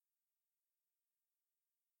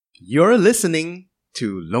You're listening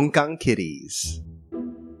to Longkang Kitties.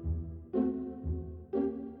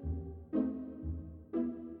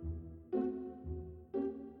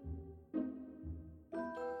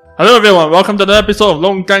 Hello everyone, welcome to another episode of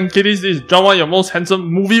Longkang Kitties. This is John, your most handsome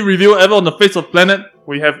movie review ever on the face of the planet.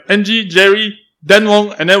 We have NG, Jerry, Dan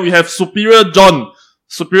Wong, and then we have Superior John.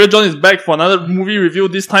 Superior John is back for another movie review.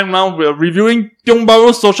 This time now we're reviewing Tiong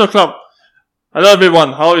Bahru Social Club. Hello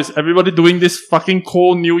everyone, how is everybody doing this fucking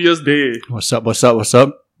cold New Year's Day? What's up?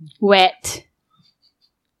 Wet.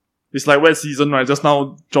 It's like wet season, right? Just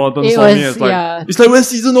now Jonathan saw me. It's like wet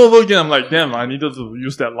season over again. I'm like, damn, I needed to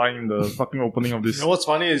use that line in the fucking opening of this. You know what's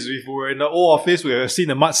funny is if we were in the old office, we would have seen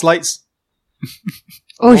the mud-slides.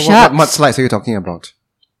 Oh, shucks. What mud slides are you talking about?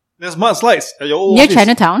 There's mud-slides at your old Near office.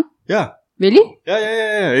 Chinatown? Yeah. Really?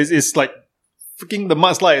 Yeah. It's like, freaking the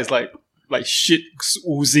mudslide is like shit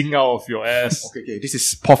oozing out of your ass. Okay. This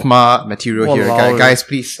is POFMA material here. Walao. Guys,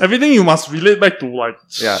 please. Everything you must relate back to like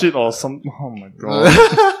Yeah. shit or something. Oh my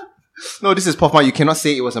god. No, this is POFMA. You cannot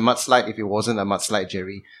say it was a mudslide if it wasn't a mudslide,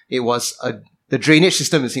 Jerry. It was the drainage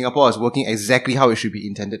system in Singapore is working exactly how it should be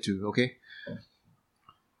intended to, okay?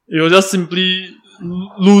 It was just simply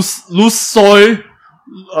loose soil,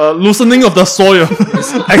 loosening of the soil.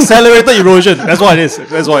 Accelerated erosion. That's what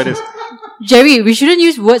it is. Jerry, we shouldn't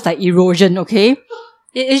use words like erosion, okay?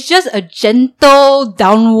 It is just a gentle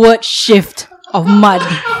downward shift of mud.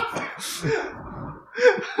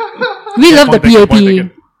 We love the PAP.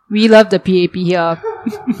 We love the PAP here.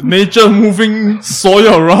 Nature moving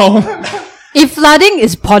soil around. If flooding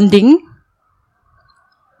is ponding,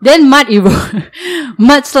 then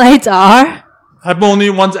mudslides are... Happen only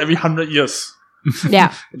once every 100 years.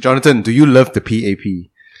 Yeah. Jonathan, do you love the PAP?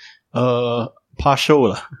 Partial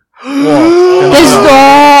lah. Oh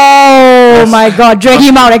my god, drag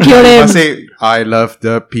him out and kill I him. say, I love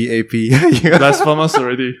the PAP. Blasphemous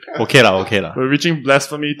already. Okay lah. We're reaching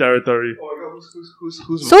blasphemy territory.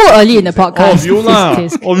 Who's So early in the All podcast. of you lah.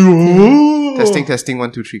 Tisk, tisk. All of you. Testing,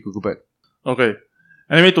 1, 2, 3, Google Bird. Okay.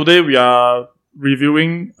 Anyway, today we are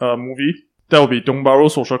reviewing a movie that will be Tiong Bahru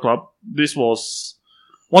Social Club. This was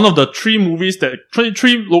one of the three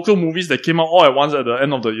local movies that came out all at once at the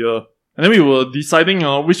end of the year. And then we were deciding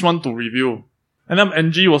which one to review. And then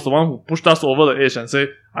NG was the one who pushed us over the edge and said,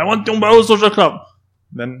 I want Tiong Bahru Social Club.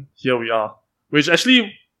 Then here we are. Which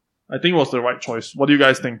actually, I think was the right choice. What do you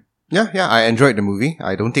guys think? Yeah, I enjoyed the movie.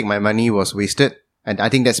 I don't think my money was wasted. And I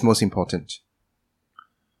think that's most important.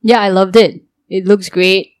 Yeah, I loved it. It looks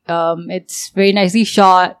great. It's very nicely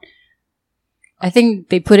shot. I think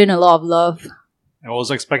they put in a lot of love. I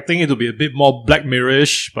was expecting it to be a bit more Black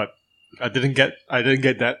Mirror-ish, but I didn't get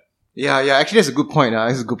that. Yeah. Actually, that's a good point.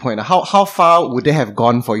 That's a good point. How far would they have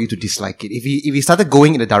gone for you to dislike it? If he started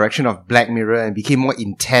going in the direction of Black Mirror and became more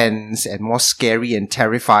intense and more scary and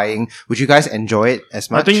terrifying, would you guys enjoy it as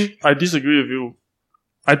much? I think I disagree with you.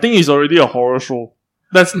 I think it's already a horror show.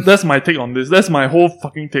 That's my take on this. That's my whole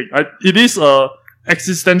fucking take. It is a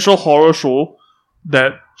existential horror show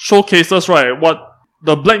that showcases, right, what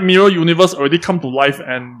the Black Mirror universe already come to life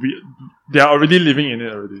and they are already living in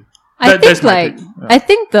it already. I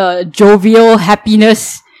think the jovial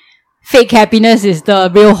happiness, fake happiness is the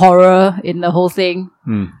real horror in the whole thing.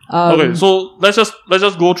 Okay, so let's just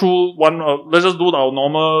go through let's just do our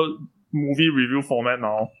normal movie review format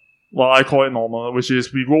now. Well, I call it normal, which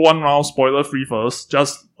is we go one round spoiler free first,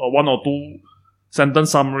 just a 1 or 2 sentence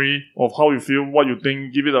summary of how you feel, what you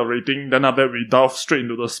think, give it a rating, then after that we delve straight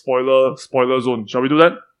into the spoiler zone. Shall we do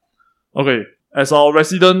that? Okay, as our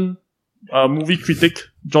resident movie critic,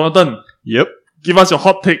 Jonathan. Yep. Give us your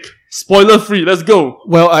hot take. Spoiler free, let's go.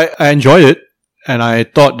 Well, I enjoyed it, and I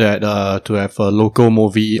thought that to have a local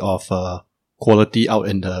movie of quality out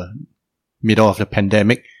in the middle of the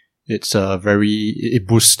pandemic, it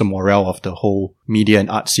boosts the morale of the whole media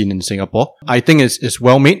and art scene in Singapore. I think it's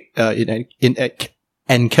well made. It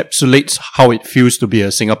encapsulates how it feels to be a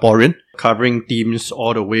Singaporean, covering themes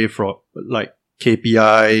all the way from like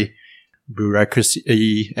KPI,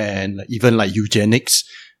 bureaucracy, and even like eugenics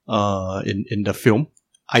in the film.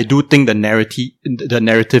 I do think the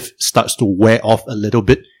narrative starts to wear off a little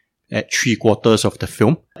bit at 3/4 of the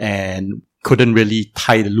film and couldn't really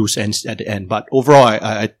tie the loose ends at the end. But overall,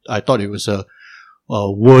 I thought it was a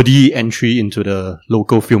worthy entry into the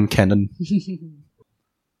local film canon.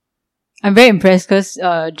 I'm very impressed because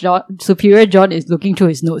Superior John is looking through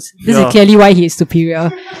his notes. This is Yeah. clearly why he is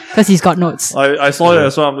superior, because he's got notes. I saw it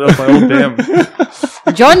as well. I'm just like, oh damn.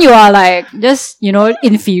 John, you are like just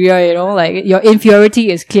inferior. Like your inferiority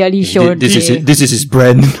is clearly shown. This today. is his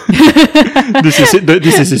brand. This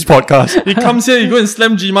is his podcast. He comes here, he go and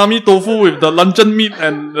slam Jimami tofu with the luncheon meat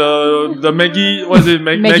and the Maggie, what is it,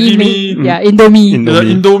 Maggie meat? Yeah, Indomie. The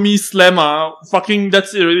Indomie slam, fucking,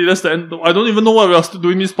 that's it really, that's the end. I don't even know why we are still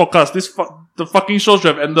doing this podcast. The fucking show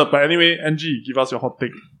should have ended. But anyway, Angie, give us your hot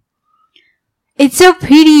take. It's so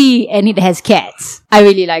pretty and it has cats. I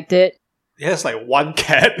really liked it. It has like one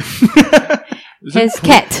cat. Is It has it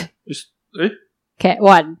cat. Cat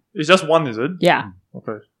one. It's just one, is it? Yeah.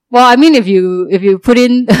 Okay. Well, I mean, if you put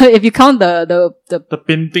in, if you count the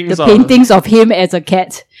paintings paintings of him as a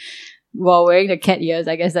cat while wearing the cat ears,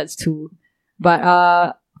 I guess that's 2.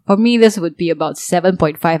 But for me, this would be about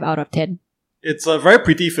 7.5 out of 10. It's a very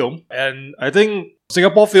pretty film, and I think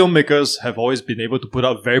Singapore filmmakers have always been able to put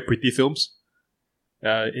out very pretty films.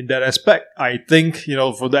 In that aspect, I think,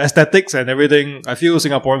 for the aesthetics and everything, I feel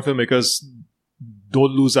Singaporean filmmakers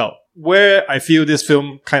don't lose out. Where I feel this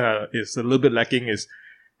film kind of is a little bit lacking is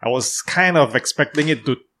I was kind of expecting it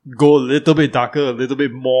to go a little bit darker, a little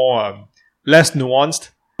bit more, less nuanced.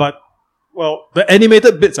 But, well, the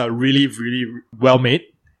animated bits are really, really well made.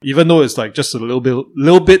 Even though it's like just a little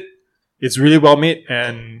bit, it's really well made.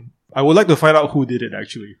 And I would like to find out who did it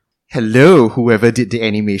actually. Hello, whoever did the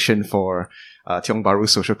animation for Tiong Bahru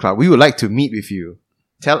Social Club. We would like to meet with you.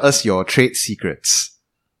 Tell us your trade secrets.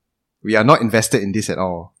 We are not invested in this at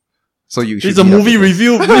all. So you should. It's a movie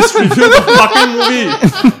review. Please review the fucking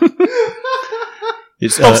movie.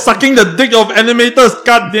 Stop sucking the dick of animators.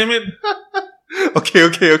 God damn it.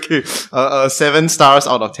 Okay. 7 stars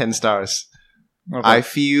out of 10 stars. Okay. I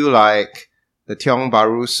feel like the Tiong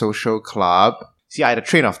Bahru Social Club. See, I had a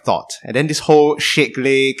train of thought, and then this whole shake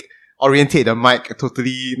leg, orientate the mic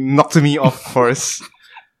totally knocked me off course.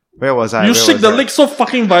 Where was I? You shake the leg so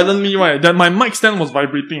fucking violently, right? That my mic stand was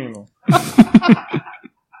vibrating,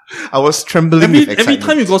 I was trembling with Every excitement.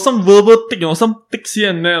 time you got some verbal tick, some ticks here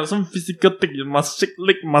and there, some physical tick, you must shake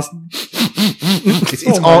leg, must...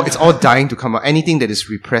 It's all dying to come out. Anything that is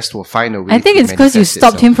repressed will find a way. I think to it's because you manifest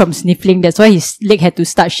stopped itself. him from sniffling. That's why his leg had to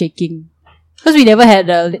start shaking. Because we never had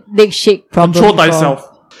a leg shake problem. Control before. thyself.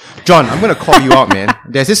 John, I'm gonna call you out, man.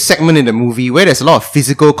 There's this segment in the movie where there's a lot of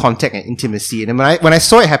physical contact and intimacy. And when I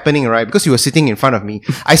saw it happening, right, because you were sitting in front of me,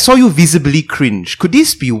 I saw you visibly cringe. Could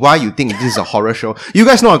this be why you think this is a horror show? You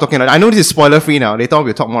guys know what I'm talking about. I know this is spoiler free now. Later on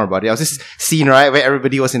we'll talk more about it. There was this scene, right, where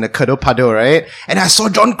everybody was in a cuddle puddle, right? And I saw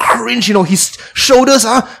John cringe, his shoulders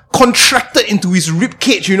are contracted into his rib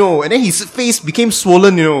cage, and then his face became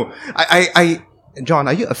swollen, John,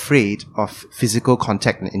 are you afraid of physical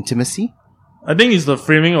contact and intimacy? I think it's the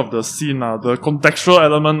framing of the scene, the contextual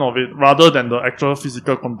element of it, rather than the actual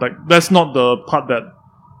physical contact. That's not the part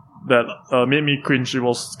that made me cringe. It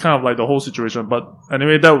was kind of like the whole situation. But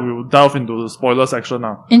anyway, that we'll delve into the spoiler section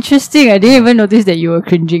now. Interesting. I didn't even notice that you were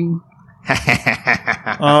cringing.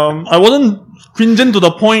 I wasn't cringing to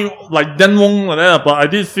the point like Dan Wong like that, but I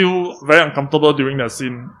did feel very uncomfortable during that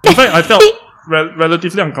scene. In fact, I felt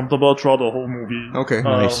relatively uncomfortable throughout the whole movie. Okay,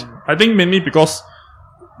 nice. I think mainly because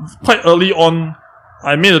quite early on,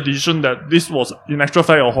 I made a decision that this was in actual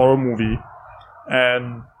fact a horror movie,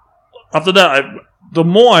 and after that, the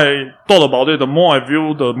more I thought about it, the more I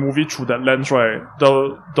viewed the movie through that lens. Right,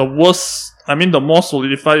 the worse. I mean, the more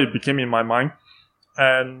solidified it became in my mind,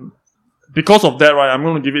 and because of that, right, I'm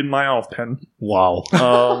going to give it 9 out of 10. Wow.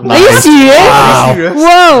 Are you serious? Are you serious?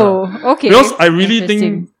 Whoa. Okay. Because I really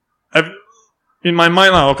Interesting. think, in my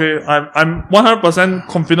mind, okay, I'm 100%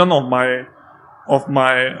 confident of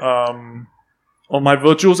my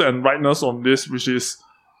virtues and rightness on this, which is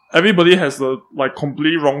everybody has a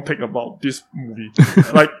completely wrong take about this movie.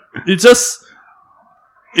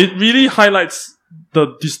 It really highlights the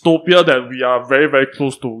dystopia that we are very, very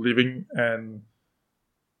close to living, and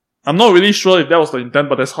I'm not really sure if that was the intent,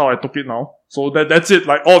 but that's how I took it now. So that's it.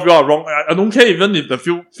 Like, all of you are wrong. I don't care even if the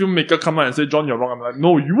filmmaker come out and say, John, you're wrong. I'm like,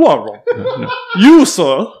 no, you are wrong. You,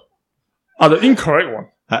 sir, are the incorrect one.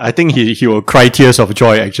 I think he will cry tears of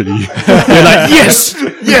joy, actually. You're like, yes,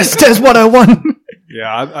 that's what I want.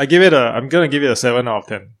 Yeah, I'm gonna give it a 7 out of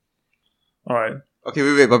 10. Alright. Okay,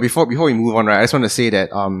 wait, but before we move on, right, I just want to say that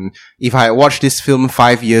if I had watched this film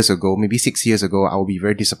 5 years ago, maybe 6 years ago, I would be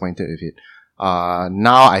very disappointed with it.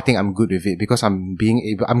 Now I think I'm good with it because I'm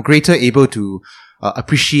greater able to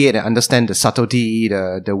appreciate and understand the subtlety,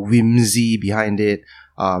 the whimsy behind it.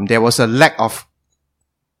 There was a lack of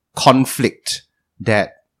conflict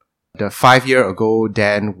that the 5 year ago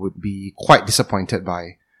Dan would be quite disappointed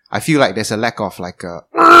by. I feel like there's a lack of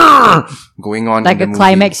going on Like in the a movie.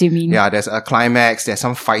 climax, you mean? Yeah, there's a climax, there's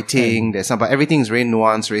some fighting, but everything's very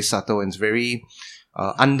nuanced, very subtle, and it's very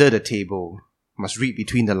under the table. Must read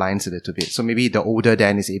between the lines a little bit. So maybe the older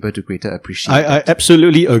Dan is able to greater appreciate. I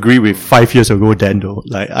absolutely agree with 5 years ago Dan though.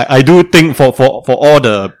 Like, I do think for all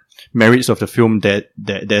the merits of the film that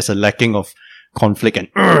there's a lacking of conflict and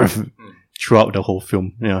throughout the whole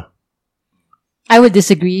film. Yeah. I would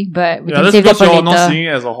disagree, but we can that's save that because for you're not later. seeing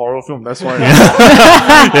it as a horror film. That's why.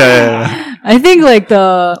 Yeah. I think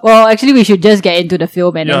actually we should just get into the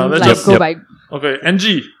film and Yeah, then let's like just- go Yep. by. Okay,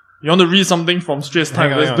 NG, you want to read something from Straits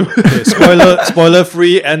Times? Hang on, Let's hang do on. Okay, spoiler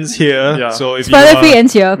free ends here. Yeah. So if Spoiler you free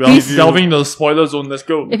ends here. We are Please, delving into the spoiler zone. Let's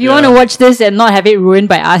go. if you want to watch this and not have it ruined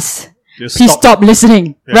by us, please stop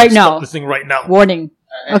listening right now. Stop listening right now. Warning.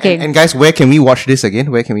 Okay. And guys, where can we watch this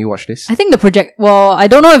again? Where can we watch this? I think I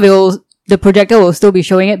don't know if the projector will still be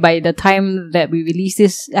showing it by the time that we release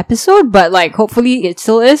this episode, but like hopefully it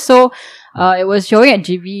still is. So, it was showing at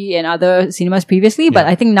GV and other cinemas previously, but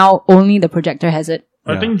I think now only the projector has it.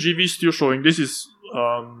 I think GV is still showing. This is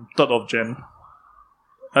 3rd of Jan.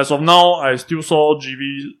 As of now, I still saw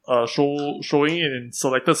GV showing it in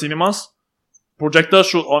selected cinemas. Projector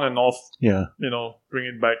should on and off. Yeah. Bring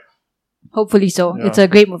it back. Hopefully so. Yeah. It's a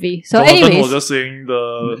great movie. So Jonathan anyways, was just saying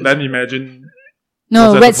then imagine. no,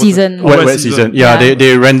 was that wet the season. Oh, wet Wet season. season. Yeah, Yeah.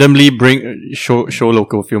 they randomly show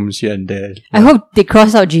local films here and there. I hope they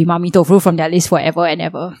cross out Jimami Tofu from their list forever and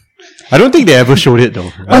ever. I don't think they ever showed it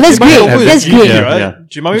though. Oh, that's Jimami great. Tofu is That's GV, great. right? Yeah.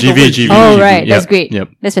 Jimami GV, Tofu is GV. Oh, GV. right. That's Yep. great. Yep.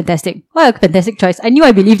 That's fantastic. What a fantastic choice. I knew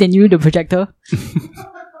I believed in you, the projector.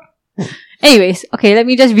 Anyways, okay, let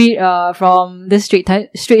me just read from this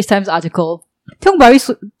Straits Times article. Tiong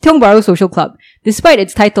Bahru Social Club. Despite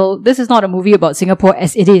its title, this is not a movie about Singapore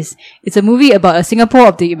as it is. It's a movie about a Singapore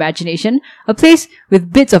of the imagination, a place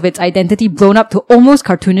with bits of its identity blown up to almost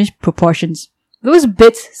cartoonish proportions. Those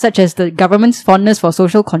bits, such as the government's fondness for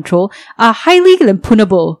social control, are highly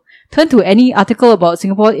lampoonable. Turn to any article about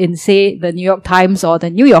Singapore in, say, the New York Times or the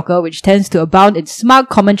New Yorker, which tends to abound in smart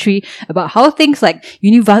commentary about how things like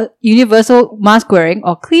universal mask wearing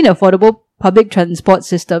or clean, affordable public transport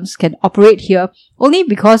systems can operate here only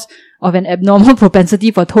because of an abnormal propensity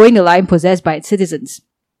for towing the line possessed by its citizens.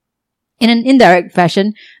 In an indirect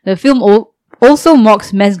fashion, the film also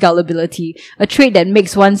mocks mass gullibility, a trait that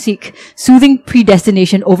makes one seek soothing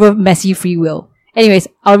predestination over messy free will. Anyways,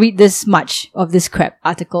 I'll read this much of this crap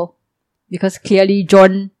article because clearly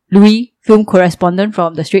John Louis, film correspondent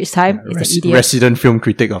from the Straits Times, is an idiot. Resident film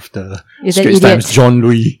critic of the Is an Straits idiot. Times, John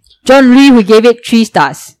Louis. John Louis, who gave it 3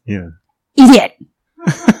 stars. Yeah. Idiot!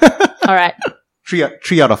 Alright.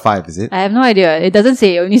 3 out of 5, is it? I have no idea. It doesn't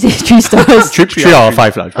say. It only says 3 stars. Three out of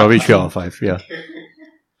 5, like, probably 3 out of 5, yeah.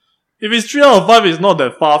 If it's 3 out of 5, it's not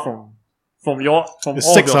that far from It's all of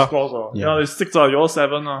 6, your huh? scores. Yeah. Yeah, it's 6 out of your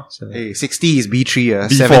 7. Hey, 60 is B3,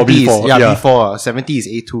 B4, 70 is, B4, yeah, yeah. B4, 70 is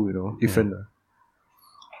A2, different.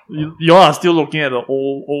 You all are still looking at the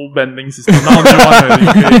old banding system. Now new one already,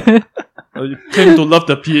 okay? You claim to love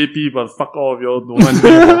the PAP, but fuck all of you don't want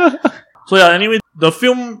to. So yeah, anyway, the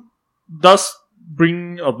film does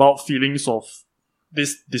bring about feelings of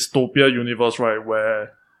this dystopia universe, right?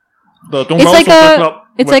 Where the Tiong Bahru Social Club...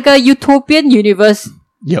 It's like a utopian universe.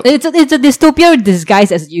 Yep. It's a dystopia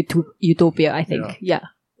disguised as utopia, I think. Yeah.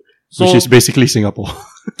 So, Which is basically Singapore.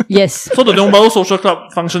 Yes. so the Tiong Bahru Social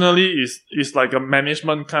Club functionally is like a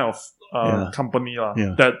management kind of Yeah. company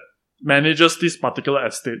Yeah. that manages this particular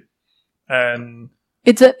estate. And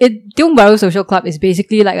Tiong Bahru Social Club is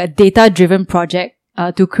basically like a data-driven project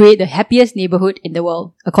to create the happiest neighborhood in the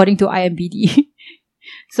world, according to IMBD.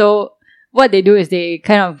 So what they do is they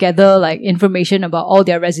kind of gather like information about all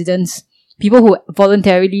their residents, people who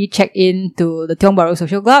voluntarily check in to the Tiong Bahru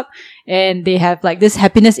Social Club, and they have like this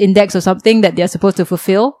happiness index or something that they're supposed to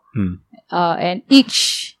fulfill. And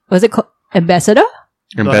each, was it called ambassador?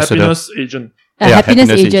 the Ambassador. happiness agent. A Yeah, happiness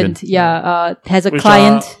happiness agent. agent. Yeah. Has a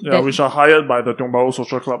client. Which are hired by the Tiong Bahru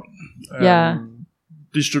Social Club. And Yeah.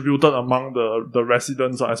 distributed among the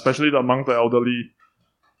residents, especially among the elderly,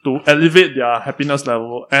 to elevate their happiness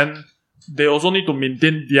level. And they also need to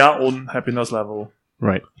maintain their own happiness level.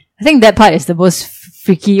 Right. I think that part is the most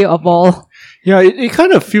freaky of all. Yeah, it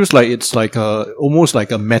kind of feels like it's like almost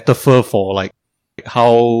like a metaphor for like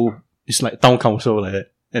how it's like town council like that.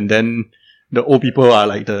 And then the old people are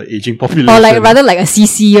like the aging population. Or like rather like a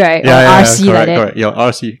CC, right? yeah, or yeah, RC correct, like that. correct. Yeah,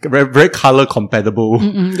 RC. Very, very color compatible.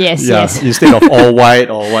 Yes, Yeah, yes. instead of all white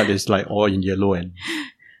or what is like all in yellow and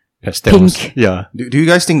pastels. Pink. Yeah. Do you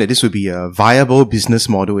guys think that this would be a viable business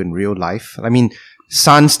model in real life? I mean,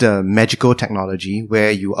 sans the magical technology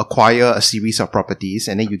where you acquire a series of properties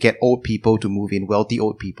and then you get old people to move in, wealthy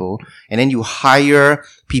old people, and then you hire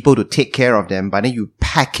people to take care of them, but then you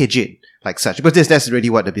package it like such? Because that's really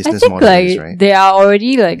what the I business think model like is, right? there are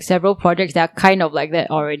already like several projects that are kind of like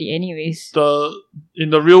that already anyways. In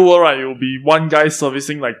the real world, right, it will be one guy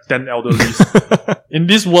servicing like 10 elderlies. In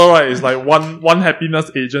this world, right, it's like one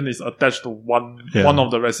happiness agent is attached to one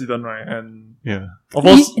of the resident, right? And Yeah. of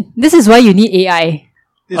course, This is why you need AI.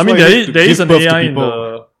 I mean, there is an AI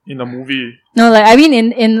in the movie. No, like I mean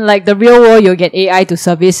in like the real world you'll get AI to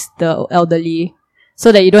service the elderly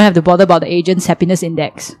so that you don't have to bother about the agent's happiness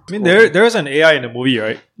index. I mean, there is an AI in the movie,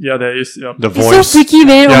 right? Yeah, there is. Yeah. The It's voice. so freaky,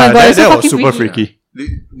 man. Oh Yeah, my god, it's so that was fucking super freaky.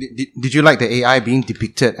 freaky. Did you like the AI being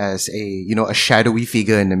depicted as a shadowy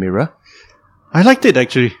figure in the mirror? I liked it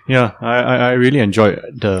actually. Yeah, I really enjoyed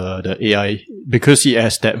the AI because he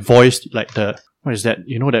has that voice, like what is that?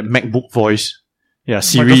 You know, that MacBook voice. Yeah,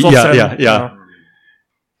 Siri. Microsoft Yeah.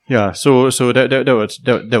 Yeah. So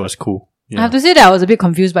that was cool. I Yeah. have to say that I was a bit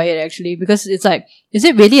confused by it actually because it's like, is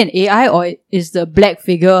it really an AI or is the black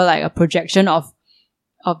figure like a projection of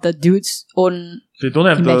the dude's own? They don't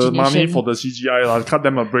have the Imagination. money for the CGI. I'll cut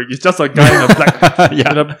them a break. It's just a guy in a black,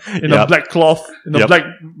 in a Yep. black cloth, in a Yep. black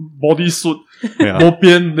bodysuit. Yeah.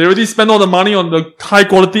 Bopian. They already spent all the money on the high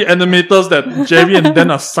quality animators that Jerry and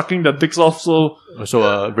Dan are sucking their dicks off. So Also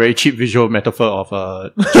a very cheap visual metaphor of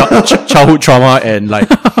childhood trauma and like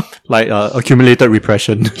accumulated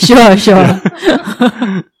repression. Sure.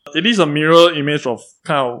 it is a mirror image of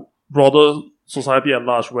kind of broader society at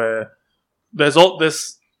large, where there's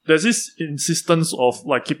this insistence of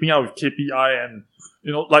like keeping up with KPI, and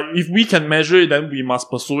like if we can measure it, then we must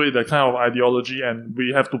pursue it, that kind of ideology, and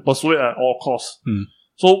we have to pursue it at all costs.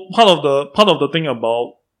 So part of the thing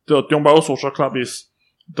about the Tiong Bahru Social Club is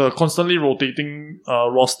the constantly rotating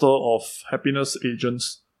roster of happiness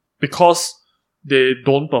agents, because they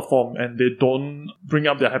don't perform and they don't bring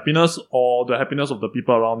up their happiness or the happiness of the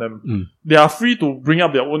people around them. They are free to bring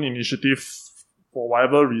up their own initiative for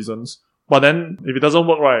whatever reasons, but then if it doesn't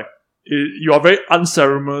work right, you are very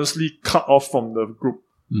unceremoniously cut off from the group.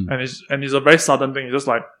 And it's a very sudden thing. It's just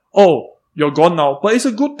like, oh, you're gone now. But it's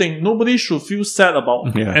a good thing. Nobody should feel sad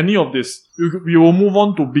about any of this. We will move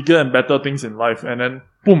on to bigger and better things in life, and then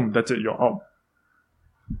boom, that's it, you're out.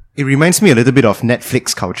 It reminds me a little bit of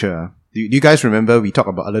Netflix culture. Do you guys remember we talked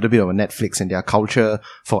about a little bit of Netflix and their culture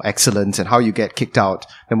for excellence and how you get kicked out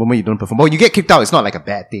the moment you don't perform? Well, you get kicked out, it's not like a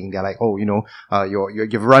bad thing. They're like, oh,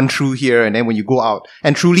 you've run through here, and then when you go out,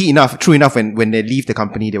 and true enough, when they leave the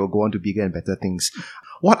company, they will go on to bigger and better things.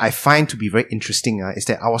 What I find to be very interesting is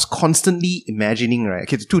that I was constantly imagining, right?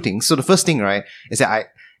 Okay, two things. So the first thing, right, is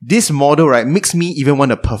that this model, right, makes me even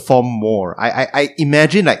want to perform more. I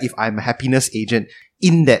imagine like if I'm a happiness agent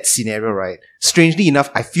in that scenario, right? Strangely enough,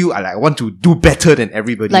 I feel I want to do better than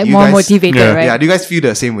everybody. Like Do you more guys, motivated, right? Yeah, do you guys feel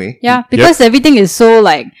the same way? Yeah, because everything is so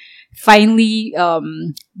like finely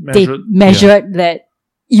measured that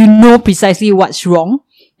you know precisely what's wrong,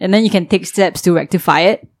 and then you can take steps to rectify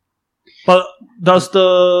it. But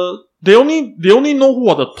they only know who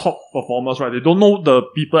are the top performers, right? They don't know the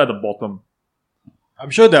people at the bottom. I'm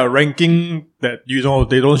sure there are ranking that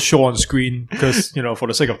they don't show on screen because for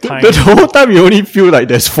the sake of time. The whole time you only feel like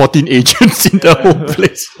there's 14 agents in the whole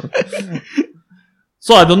place.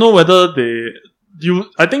 So I don't know whether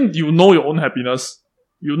I think you know your own happiness.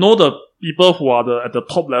 You know the people who are at the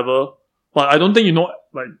top level, but I don't think you know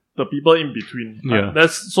like the people in between. Yeah.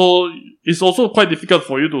 So it's also quite difficult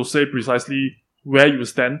for you to say precisely where you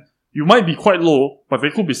stand. You might be quite low, but there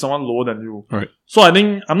could be someone lower than you. Right. So I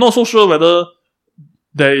think I'm not so sure whether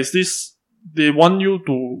there is this. They want you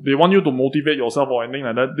to motivate yourself or anything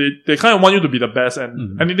like that. They kind of want you to be the best,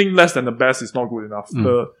 and anything less than the best is not good enough.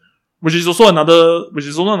 Which is also another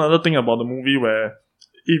thing about the movie where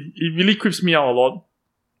it really creeps me out a lot,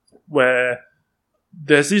 where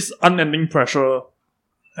there's this unending pressure,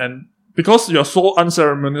 and because you're so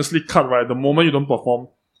unceremoniously cut, right, the moment you don't perform,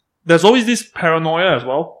 there's always this paranoia as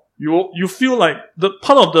well. You feel like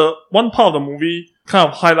one part of the movie kind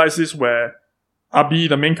of highlights this, where Abi,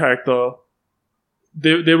 the main character,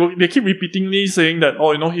 they keep repeatedly saying that,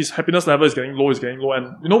 his happiness level is getting low,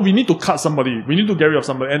 and we need to cut somebody, we need to get rid of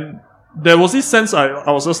somebody, and there was this sense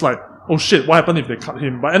I was just like, oh shit, what happened if they cut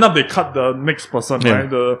him? But end up they cut the next person,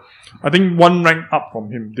 right? I think one rank up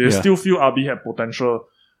from him. They still feel Abi had potential,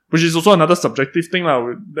 which is also another subjective thing,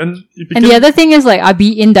 Then and the other thing is like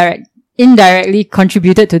Abi indirectly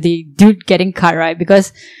contributed to the dude getting cut, right?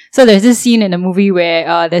 Because so there's this scene in the movie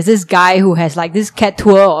where there's this guy who has like this cat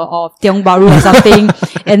tour of Tiong Bahru or something,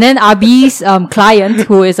 and then Abi's client,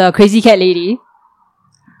 who is a crazy cat lady,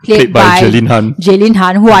 played by Jaylin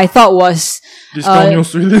Han, who I thought was Discount New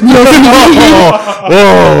Zealand.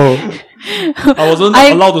 Whoa! I wasn't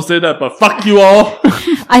allowed to say that, but fuck you all.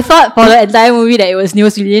 I thought for the entire movie that it was Neo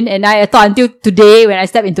Swee Lin, and I thought until today when I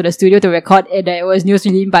stepped into the studio to record that it was Neo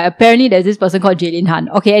Swee Lin, but apparently there's this person called Jaylin Han.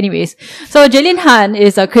 Okay, anyways. So Jaylin Han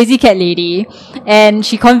is a crazy cat lady, and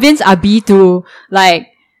she convinced Abi to, like,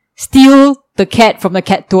 steal the cat from the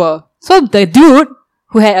cat tour. So the dude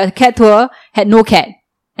who had a cat tour had no cat,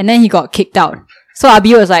 and then he got kicked out. So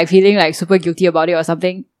Abi was like feeling like super guilty about it or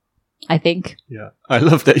something, I think. Yeah. I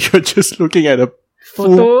love that you're just looking at a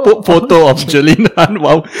Photo. photo of Jaylin Han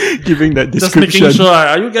while giving that Just description. making sure.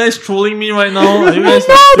 Are you guys trolling me right now? Are you guys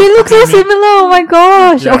No, they look so similar. Oh my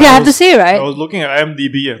gosh. Yeah, okay, I have to was- say, right? I was looking at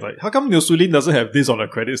IMDb and like, how come Neo Swee Lin doesn't have this on the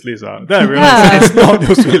credits list? Then I realized it's not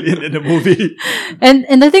Neo Swee Lin in the movie.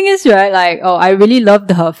 And the thing is, right, like, I really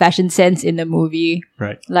loved her fashion sense in the movie.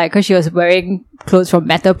 Right. Like, cause she was wearing clothes from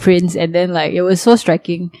Meta Prints, and then like, it was so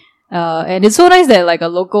striking. And it's so nice that like a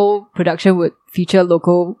local production would feature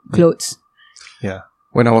local clothes. Yeah.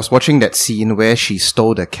 When I was watching that scene where she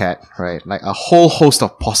stole the cat, right, like a whole host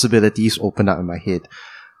of possibilities opened up in my head.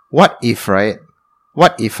 What if, right?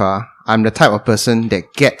 What if, I'm the type of person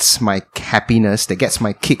that gets my happiness, that gets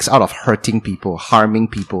my kicks out of hurting people, harming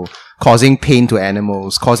people, causing pain to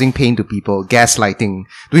animals, causing pain to people, gaslighting,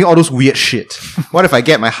 doing all those weird shit. What if I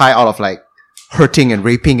get my high out of like hurting and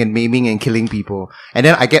raping and maiming and killing people? And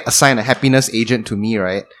then I get assigned a happiness agent to me,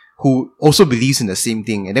 right? Who also believes in the same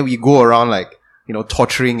thing. And then we go around like, you know,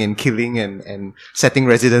 torturing and killing and setting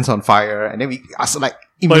residents on fire. And then we are like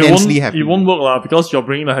But immensely happy. it won't work lah, because you're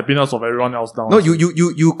bringing the happiness of everyone else down. No, you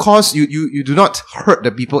do not hurt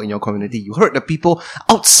the people in your community. You hurt the people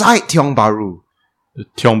outside Tiong Bahru. The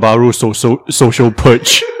Tiong Bahru social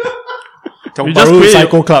purge. Tiong You just Bahru create-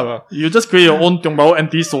 Psycho Club. You just create your own Tiong Bahru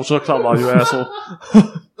anti-social club, you asshole.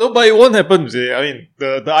 No, but it won't happen. See. I mean,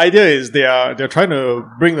 the idea is they're trying to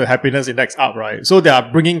bring the happiness index up, right? So they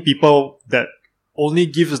are bringing people that only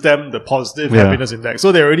gives them the positive Yeah. happiness index.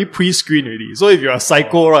 So they're already pre-screened already. So if you're a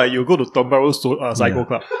psycho, right, you go to Tiong Bahru Psycho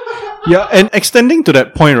Club. Yeah, and extending to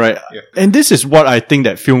that point, right? And this is what I think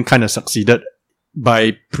that film kind of succeeded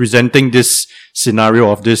by presenting this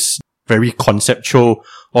scenario of this very conceptual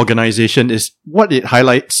organization. Is what it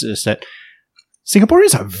highlights is that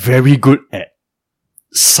Singaporeans are very good at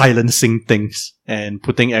silencing things and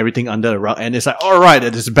putting everything under the rug. And it's like, alright,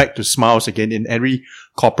 it is back to smiles again in every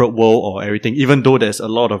corporate world or everything, even though there's a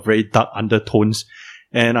lot of very dark undertones.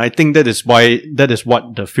 And I think that is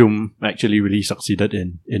what the film actually really succeeded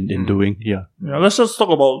in doing. Yeah. Yeah, let's just talk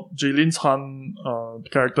about Jaylin Han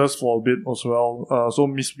characters for a bit as well. So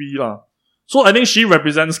Miss Wee lah. So I think she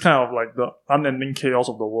represents kind of like the unending chaos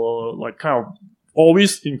of the world, like kind of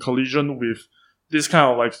always in collision with this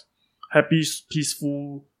kind of like happy,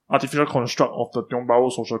 peaceful, artificial construct of the Tiong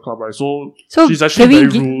Bahru Social Club, right? So she's actually can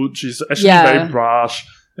we very rude. She's actually very brash.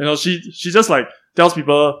 You know, she just like tells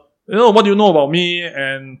people, you know, what do you know about me?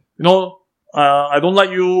 And, you know, I don't like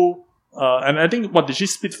you. And I think, what, did she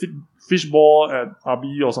spit fishball at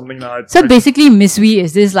Abi or something? So basically, Miss Wee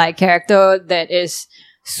is this like character that is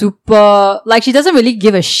super, like, she doesn't really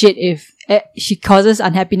give a shit if she causes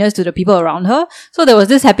unhappiness to the people around her. So there was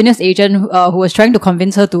this happiness agent who was trying to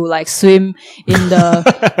convince her to like swim in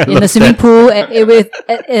the swimming pool at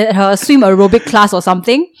her swim aerobic class or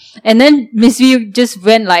something. And then Miss Wee just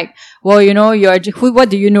went like, well, you know, what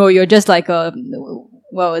do you know? You're just like a,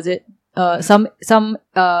 what was it?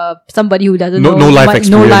 Somebody who doesn't know No life no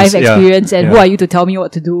experience, life yeah. experience, and who Yeah. are you to tell me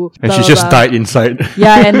what to do? And Blah, she blah, just blah. died inside.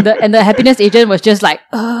 Yeah, and the happiness agent was just like,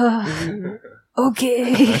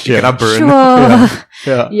 okay, She cannot burn. sure.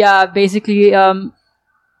 Yeah. Yeah, basically, and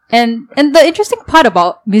the interesting part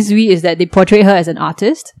about Miss Wee is that they portray her as an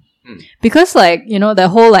artist. Because like, you know, the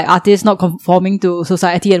whole like artist not conforming to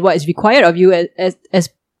society and what is required of you as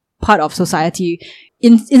part of society.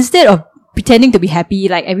 Instead of pretending to be happy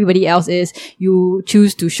like everybody else is, you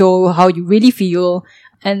choose to show how you really feel.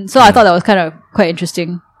 And so I thought that was kind of quite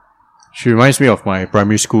interesting. She reminds me of my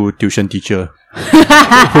primary school tuition teacher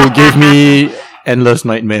who gave me endless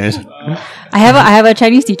nightmares. I have a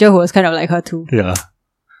Chinese teacher who was kind of like her too. Yeah.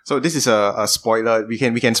 So this is a spoiler. We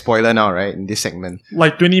can spoiler now, right? In this segment.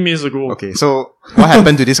 like 20 minutes ago. Okay, so what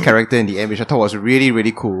happened to this character in the end, which I thought was really,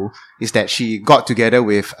 really cool, is that she got together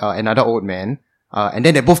with another old man, and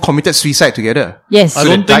then they both committed suicide together. Yes. I So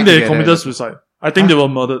don't they think died they together. committed suicide. I think they were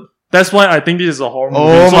murdered. That's why I think this is a horror movie.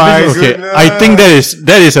 Oh So my this is- Okay, Goodness. I think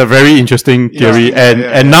that is a very interesting theory,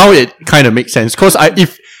 and now it kind of makes sense. Cause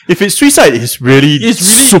if it's suicide, it's really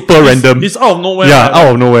super random. It's out of nowhere. Yeah, man.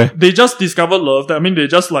 out of nowhere. They just discovered love. I mean, they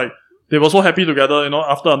just like, they were so happy together, you know,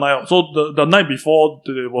 after a night out. So the night before,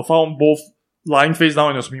 they were found both lying face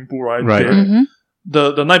down in a swimming pool, right? Right. Dead. Mm-hmm.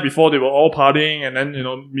 the night before they were all partying, and then,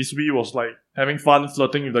 Miss Wee was like having fun,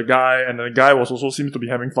 flirting with the guy, and the guy was also seems to be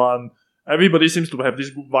having fun. Everybody seems to have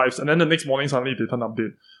these good vibes, and then the next morning suddenly they turn up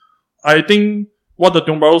dead. I think what the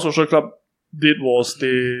Tiong Bahru Social Club did was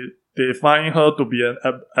they find her to be an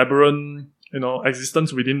aberrant,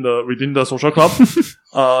 existence within the social club.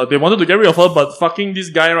 They wanted to get rid of her, but fucking this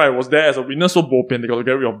guy, right, was there as a witness, so bopian, they got to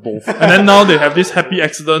get rid of both. And then now they have this happy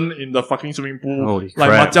accident in the fucking swimming pool. Holy like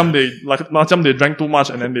crap. macam they drank too much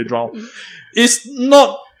and then they drowned. It's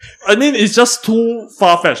not, it's just too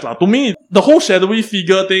far-fetched, lah. To me, the whole shadowy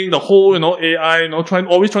figure thing, the whole, AI,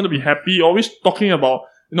 always trying to be happy, always talking about,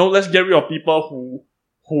 let's get rid of people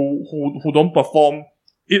who don't perform.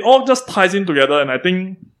 It all just ties in together, and I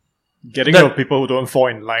think Getting rid of people who don't fall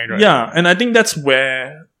in line, right? yeah, and I think that's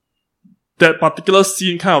where that particular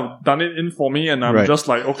scene kind of done it in for me, and I'm Right. just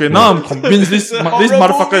like, okay, now I'm convinced this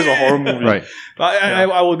motherfucker is a horror movie. Right.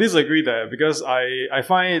 I will disagree there because I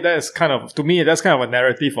find that's kind of, to me, that's kind of a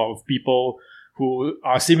narrative of people who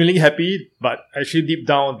are seemingly happy, but actually deep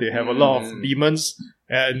down they have a lot of demons,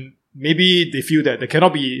 and maybe they feel that they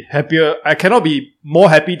cannot be happier. I cannot be more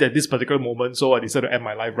happy than this particular moment, so I decided to end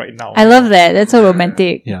my life right now. I love that. That's so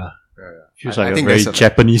romantic. Yeah. Feels I like a think very that's a-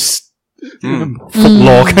 Japanese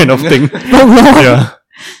folklore kind of thing. yeah. Yeah.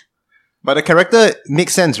 But the character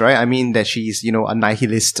makes sense, right? I mean, that she's, a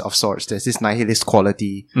nihilist of sorts. There's this nihilist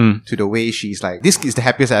quality to the way she's like, this is the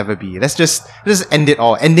happiest I'll ever be. Let's just end it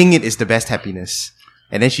all. Ending it is the best happiness.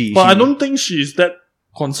 And then But I don't think she's that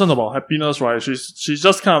concerned about happiness, right? She's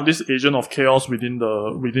just kind of this agent of chaos within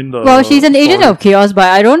the. Well, she's an agent story. of chaos, but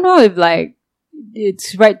I don't know if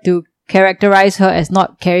it's right to characterize her as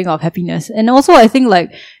not caring of happiness. And also, I think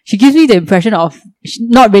she gives me the impression of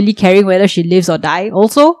not really caring whether she lives or die.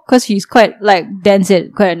 Also, because she's quite, Dan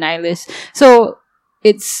said, quite a nihilist. So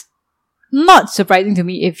it's not surprising to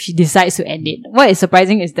me if she decides to end it. What is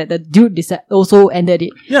surprising is that the dude also ended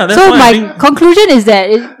it. Yeah, that's So why I my think- conclusion is that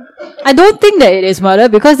I don't think that it is murder,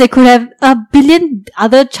 because they could have a billion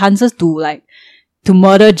other chances to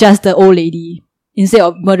murder just the old lady instead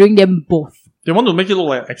of murdering them both. They want to make it look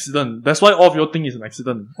like an accident. That's why all of your thing is an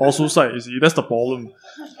accident or suicide. You see, that's the problem.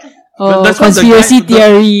 Oh, That's why the conspiracy guy-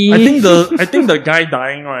 theory. I think the guy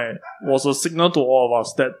dying, right, was a signal to all of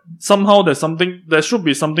us that somehow there should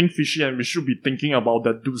be something fishy, and we should be thinking about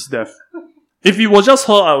that dude's death. If it was just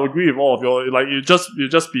her, I would agree with all of you. You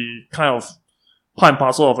just be kind of part and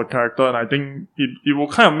parcel of a character, and I think it will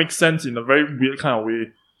kind of make sense in a very weird kind of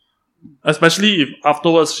way. Especially if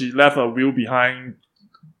afterwards she left a will behind,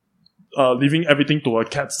 leaving everything to her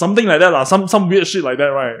cat. Something like that, lah. Some weird shit like that,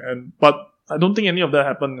 right? But I don't think any of that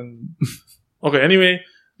happened. And okay, anyway,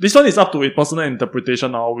 this one is up to a personal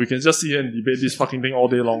interpretation now. We can just sit here and debate this fucking thing all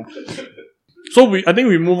day long. So I think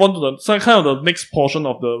we move on to the next portion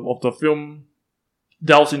of the film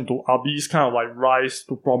delves into Abi's kind of rise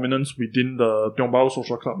to prominence within the Tiong Bahru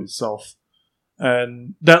Social Club itself.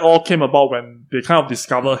 And that all came about when they kind of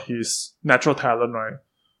discover his natural talent, right?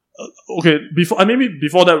 Okay, before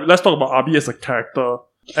that, let's talk about Abi as a character.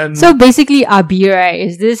 And So basically, Abi, right,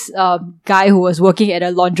 is this guy who was working at a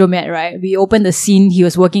laundromat, right? We opened the scene, he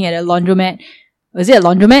was working at a laundromat. Was it a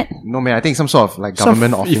laundromat? No, man, I think some sort of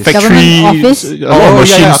government office. Factory, Government office? a lot of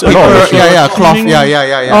machines, a lot of machines. cloth, Cleaning-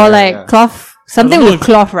 yeah. Or cloth, something I don't know with if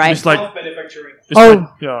cloth, right? it's like manufacturing. it's Oh. like,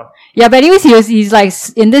 yeah. Yeah, but anyways,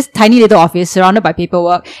 he's in this tiny little office surrounded by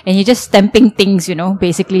paperwork, and he's just stamping things,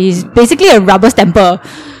 basically. He's basically a rubber stamper.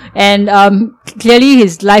 And clearly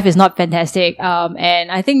his life is not fantastic.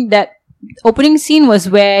 And I think that opening scene was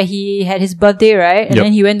where he had his birthday, right? And Yep.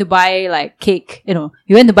 then he went to buy cake,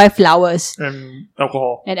 he went to buy flowers And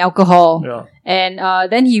alcohol. and alcohol. Yeah. And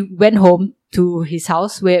then he went home to his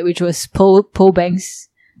house, which was Paul Banks'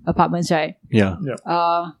 apartments, right? Yeah.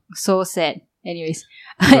 So sad. Anyways.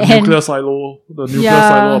 The And- nuclear silo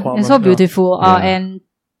apartment. it's so yeah. beautiful. Yeah.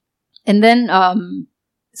 And then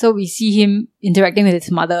so we see him interacting with his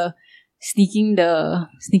mother, sneaking the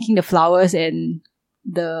flowers and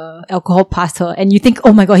the alcohol past her, and you think,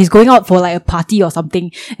 oh my god, he's going out for a party or something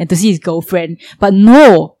and to see his girlfriend. But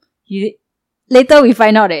no, later we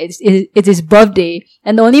find out that it's his birthday,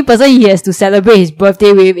 and the only person he has to celebrate his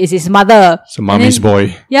birthday with is his mother. It's a mommy's And then-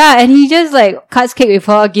 boy. Yeah, and he just cuts cake with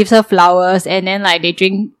her, gives her flowers, and then they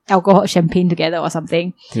drink alcohol champagne together or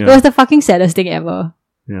something. Yeah. It was the fucking saddest thing ever.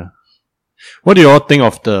 Yeah. What do you all think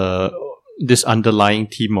of this underlying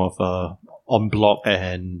theme of En Bloc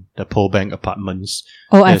and the Pearl Bank apartments?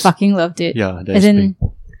 Oh, I Yes. fucking loved it. Yeah, As there's in, been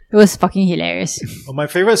It was fucking hilarious. My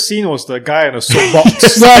favorite scene was the guy in a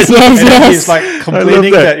soapbox. Yes, yes, And then yes. he's like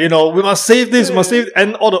complaining that, we must save this, we must save,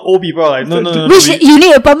 and all the old people are like, no. Which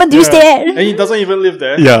unit apartment do you stay at? And he doesn't even live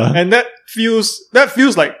there. Yeah. And that feels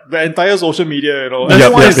like the entire social media, That's,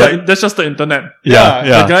 Everyone is that's, like, that's just the internet. Yeah,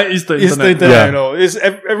 Yeah. The guy is the it's the internet. internet, Yeah. It's,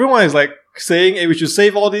 everyone is like saying, hey, we should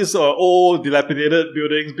save all these old dilapidated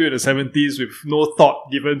buildings built in the 70s with no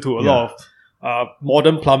thought given to a lot of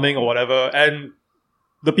modern plumbing or whatever. And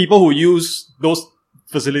the people who use those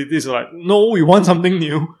facilities are like, no, we want something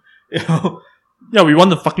new. Yeah, we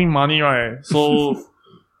want the fucking money, right? So,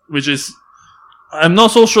 which is, I'm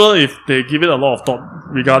not so sure if they give it a lot of thought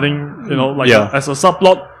regarding, as a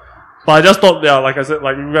subplot. But I just thought, like I said,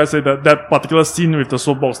 like you guys said, that particular scene with the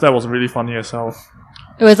soapbox, that was really funny as hell.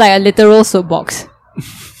 It was like a literal soapbox.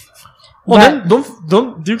 Oh, But-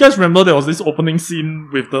 then do you guys remember there was this opening scene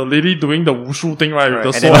with the lady doing the wushu thing, right? With the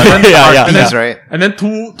And sword. then Yeah. That's right. And then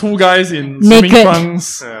two guys in swimming Naked.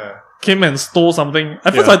 trunks came and stole something.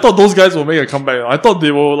 At first I thought those guys will make a comeback. I thought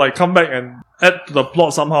they will like come back and add to the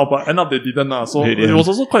plot somehow, but end up they didn't. So They it didn't. was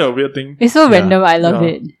also quite a weird thing. It's so random. I love Yeah.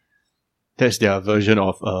 it. That's their version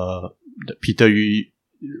of the Peter Yu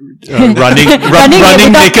running without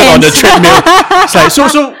naked on the pants. treadmill. It's like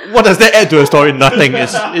so what does that add to a story? Nothing.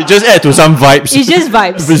 It just adds to some vibes. It's just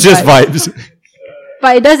vibes. It's just vibes.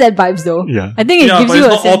 But it does add vibes though. Yeah. I think it Yeah, gives but you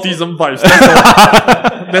it's a not sense. autism vibes.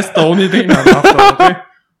 That's the only thing I'm after, okay?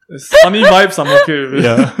 It's funny vibes, I'm okay with it.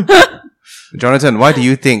 Yeah. Jonathan, why do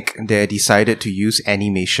you think they decided to use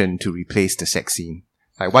animation to replace the sex scene?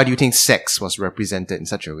 Like, why do you think sex was represented in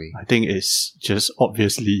such a way? I think it's just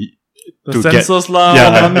obviously The to sensors lah,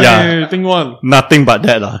 Yeah, man, yeah. think one. nothing but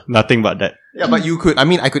that lah. Nothing but that. Yeah, but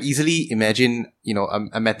I could easily imagine,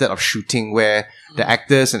 a method of shooting where the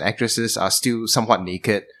actors and actresses are still somewhat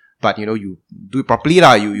naked, but you do it properly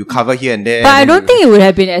lah. You cover here and there. But I and don't think it would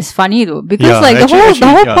have been as funny though, because Yeah, like the actually,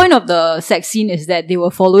 whole yeah. point of the sex scene is that they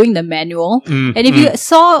were following the manual, Mm, and if you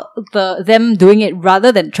saw them doing it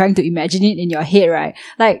rather than trying to imagine it in your head, right?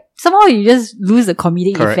 Like somehow you just lose the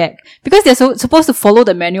comedic Correct. effect because they're supposed to follow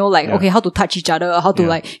the manual, like Yeah. okay, how to touch each other, how to Yeah.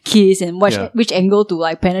 like kiss, and Yeah. which angle to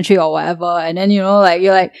like penetrate or whatever, and then you're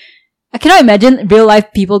like. I cannot imagine real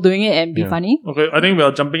life people doing it and be Yeah. funny. Okay, I think we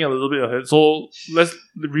are jumping a little bit ahead. So let's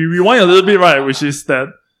rewind a little bit, right? Which is that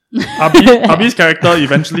Abi's character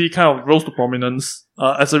eventually kind of rose to prominence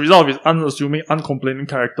as a result of his unassuming, uncomplaining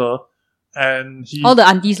character, and he All the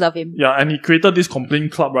aunties love him. and he created this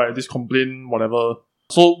complaint club, right? This complaint whatever.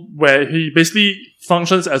 So where he basically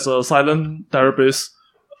functions as a silent therapist.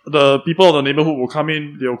 The people of the neighborhood will come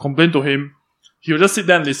in, they will complain to him. He will just sit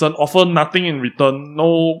there and listen, offer nothing in return,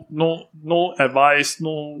 no advice,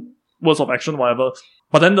 no words of action, whatever.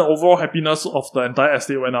 But then the overall happiness of the entire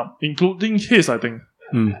estate went up, including his, I think.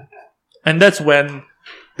 Mm. And that's when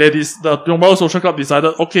the Tiong Bahru Social Club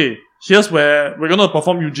decided, okay, here's where we're going to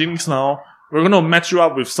perform eugenics now. We're going to match you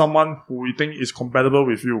up with someone who we think is compatible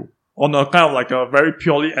with you on a kind of like a very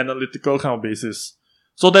purely analytical kind of basis.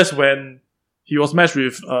 So that's when he was matched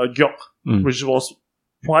with Gyok, which was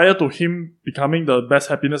prior to him becoming the best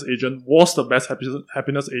happiness agent, was the best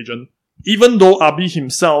happiness agent. Even though Abi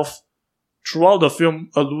himself, throughout the film,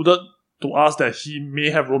 alluded to us that he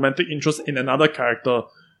may have romantic interest in another character.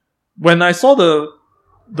 When I saw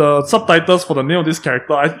the subtitles for the name of this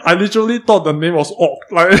character, I literally thought the name was Orc.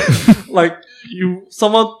 Like,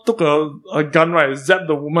 someone took a gun, right, zapped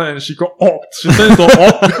the woman and she got orked. She turned into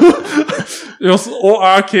Orc. It was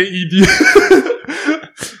O-R-K-E-D.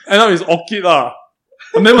 And now it's Orchid lah.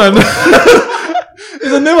 A name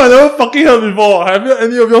it's a name I never fucking heard before. Have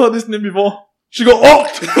any of you heard this name before? She got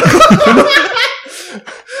orked.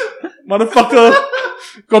 Motherfucker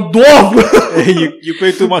got dwarf. you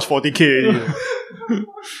pay too much 40K.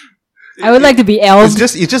 I would like to be elves.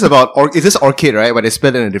 It's just about it's just orchid, right? But they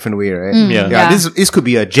spelled it in a different way, right? Yeah. Yeah, this could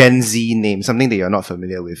be a Gen Z name, something that you're not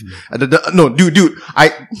familiar with. No, dude,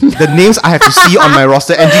 the names I have to see on my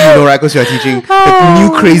roster, and you know, right? Because you're teaching the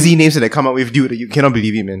new crazy names that they come up with, dude. You cannot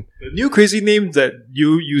believe it, man. The new crazy names that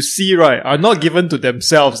you see, right, are not given to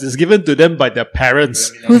themselves. It's given to them by their parents.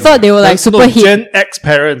 Who thought they were like super hip. Gen X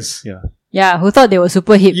parents. Yeah, who thought they were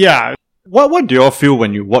super hip. Yeah. What do you all feel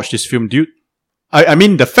when you watch this film, dude? I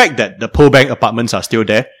mean, the fact that the Pearl Bank apartments are still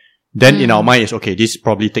there, then in our mind is, okay, this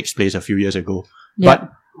probably takes place a few years ago. Yeah.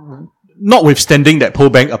 But notwithstanding that Pearl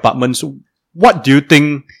Bank apartments, what do you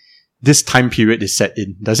think this time period is set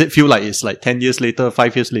in? Does it feel like it's like 10 years later,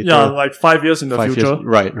 5 years later? Yeah, like 5 years in the 5 future. years.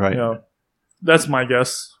 Right. Yeah. That's my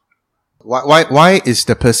guess. Why is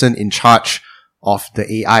the person in charge of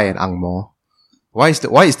the AI at Angmor? Why is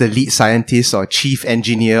the lead scientist or chief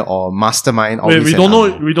engineer or mastermind Wait, always we an don't know.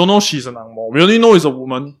 Ang Moh? We don't know she's an Ang Moh. We only know it's a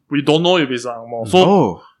woman. We don't know if it's an Ang Moh.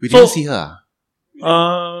 So, we didn't see her.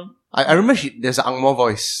 I remember there's an Ang Moh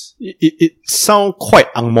voice. It sounds quite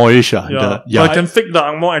Ang Moh-ish. But I can fake the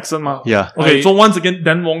Ang Moh accent, ma. Yeah. Okay, so once again,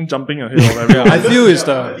 Dan Wong jumping ahead of everyone. I feel it's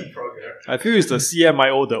the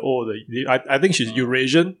CMIO, I think she's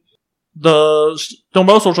Eurasian. The Tiong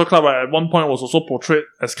Bahru Social Club, right, at one point was also portrayed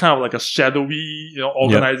as kind of like a shadowy,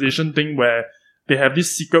 organization thing where they have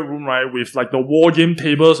this secret room, right, with like the war game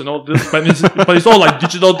tables, but it's all like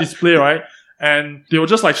digital display, right? And they were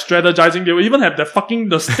just like strategizing. They would even have the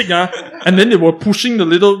stick, and then they were pushing the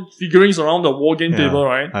little figurines around the war game table,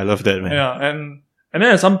 right? I love that, man. Yeah, and then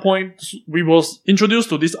at some point, we was introduced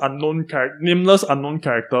to this nameless unknown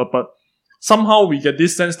character, but somehow we get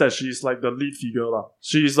this sense that she's like the lead figure.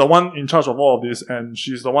 She's the one in charge of all of this, and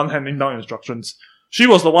she's the one handing down instructions. She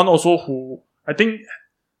was the one also who, I think,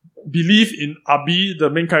 believed in Abi, the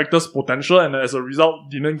main character's potential, and as a result,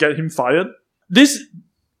 didn't get him fired. This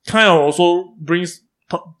kind of also brings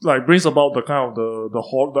about the kind of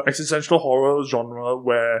the existential horror genre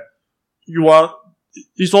where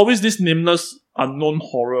it's always this nameless unknown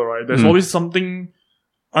horror, right? There's always something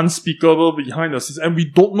unspeakable behind the scenes, and we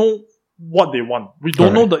don't know what they want. We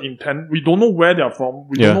don't know the intent. We don't know where they're from.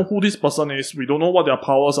 We don't know who this person is. We don't know what their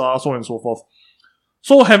powers are, so on and so forth.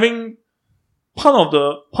 So having part of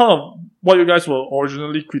what you guys were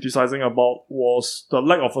originally criticizing about was the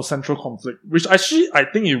lack of a central conflict, which actually I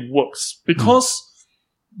think it works because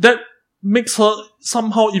that makes her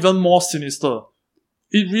somehow even more sinister.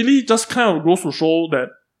 It really just kind of goes to show that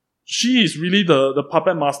she is really the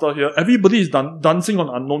puppet master here. Everybody is dancing on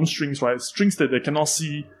unknown strings, right? Strings that they cannot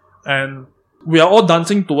see. And we are all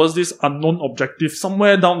dancing towards this unknown objective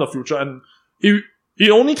somewhere down the future. And it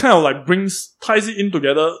only kind of like ties it in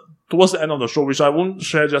together towards the end of the show, which I won't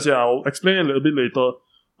share just yet. I'll explain it a little bit later.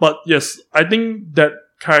 But yes, I think that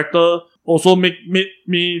character also made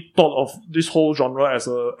me thought of this whole genre as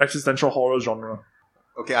a existential horror genre.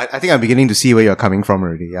 Okay, I think I'm beginning to see where you're coming from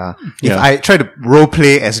already, yeah. If I try to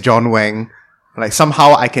roleplay as John Wang, like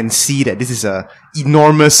somehow I can see that this is a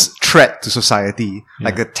enormous threat to society,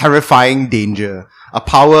 like a terrifying danger, a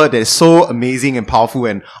power that is so amazing and powerful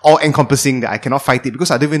and all-encompassing that I cannot fight it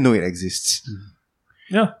because I don't even know it exists.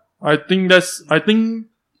 Yeah, I don't know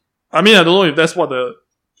if that's what the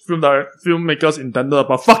filmmakers intended,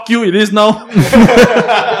 but fuck you, it is now.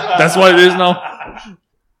 That's what it is now.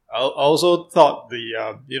 I also thought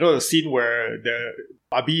the scene where the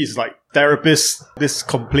Abi is like therapist, this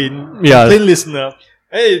complaint listener.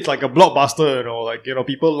 Hey, it's like a blockbuster,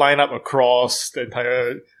 people line up across the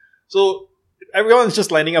entire. So everyone's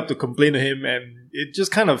just lining up to complain to him, and it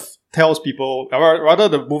just kind of tells people, or rather,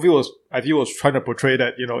 the movie was trying to portray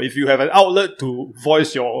that if you have an outlet to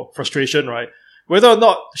voice your frustration, right, whether or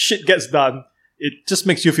not shit gets done, it just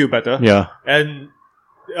makes you feel better. Yeah, and.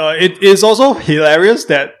 It is also hilarious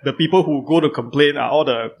that the people who go to complain are all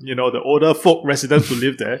the older folk residents who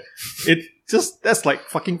live there. That's like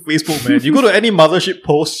fucking Facebook, man. You go to any mothership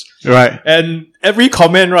post, right, and every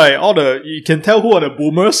comment, right, you can tell who are the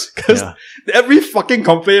boomers, because every fucking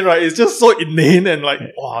complaint, right, is just so inane and like,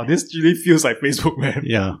 wow, this really feels like Facebook, man.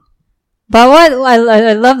 Yeah. But what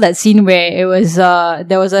I love that scene where it was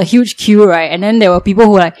there was a huge queue, right? And then there were people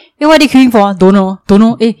who were like, "Hey, what are they queuing for? Don't know.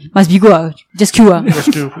 Must be good. Just queue.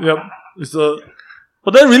 Just queue. Yep.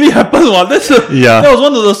 But that really happened. That was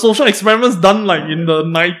one of the social experiments done like in the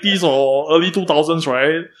 90s or early 2000s,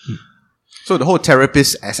 right? So the whole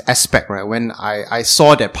therapist aspect, right? When I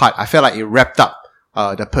saw that part, I felt like it wrapped up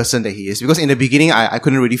the person that he is, because in the beginning I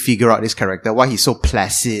couldn't really figure out this character, why he's so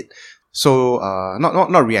placid. So,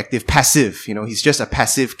 not reactive, passive, he's just a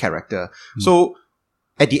passive character. So,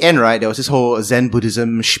 at the end, right, there was this whole Zen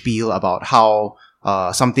Buddhism spiel about how,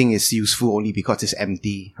 something is useful only because it's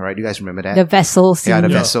empty, right? Do you guys remember that? The vessel scene. Yeah, the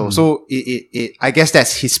vessel. So, I guess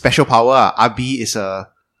that's his special power. Abi is a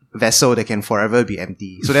vessel that can forever be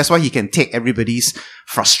empty. So that's why he can take everybody's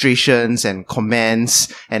frustrations and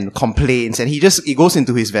comments and complaints, and he goes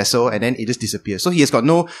into his vessel and then it just disappears. So he has got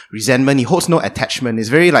no resentment, he holds no attachment. It's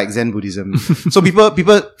very like Zen Buddhism. So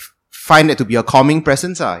people find it to be a calming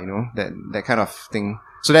presence, that kind of thing.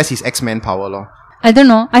 So that's his X-Men power, lor. I don't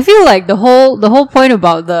know. I feel like the whole point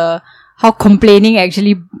about how complaining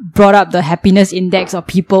actually brought up the happiness index of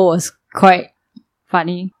people was quite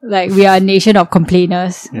funny. Like, we are a nation of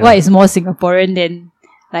complainers. Yeah. What is more Singaporean than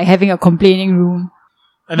like having a complaining room?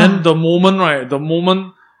 And then the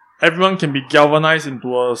moment everyone can be galvanized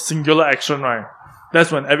into a singular action, right? That's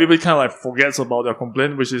when everybody kind of like forgets about their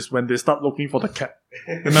complaint, which is when they start looking for the cat.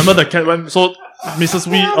 Remember the cat so Mrs.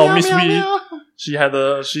 Wee or Miss Wee,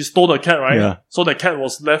 she stole the cat, right? Yeah. So the cat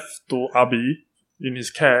was left to Abi in his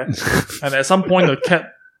care, and at some point the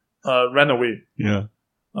cat ran away. Yeah.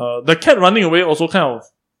 The cat running away also kind of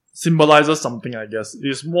symbolizes something, I guess.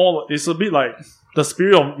 It's a bit like the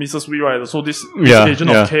spirit of Mrs. Wee, right? So this agent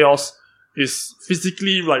of chaos is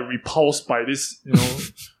physically like repulsed by this,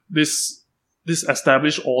 this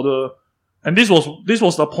established order. And this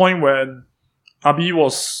was the point when Abi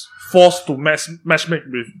was forced to matchmake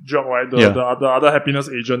with Jok, right? The other happiness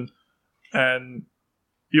agent. And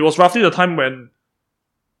it was roughly the time when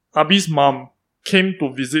Abi's mom came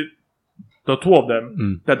to visit the two of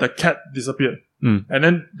them that the cat disappeared. And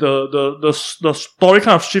then the story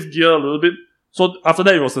kind of shift gear a little bit. So after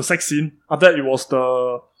that it was the sex scene. After that it was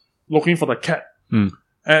the looking for the cat.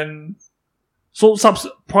 And so after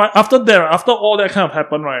all that kind of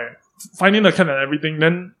happened, right, finding the cat and everything,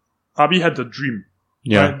 then Abi had the dream.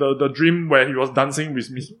 Yeah. Right? The dream where he was dancing with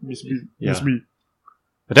Miss Wee.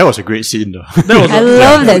 But that was a great scene, though. I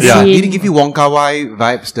love that Did scene. it give you Wong Kar-wai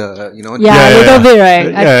vibes? A little bit, right?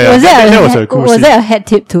 That was a cool Was scene. there a head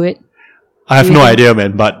tip to it? I have no idea,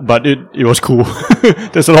 man, but it was cool.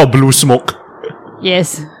 There's a lot of blue smoke.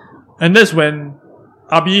 Yes. And that's when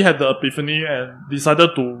Abi had the epiphany and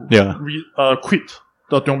decided to quit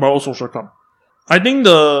the Tiong Bahru Social Club. I think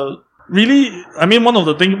one of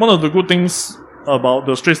the good things about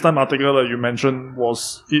the Straits Times article that you mentioned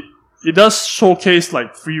was it does showcase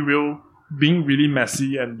like free will being really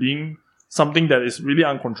messy and being something that is really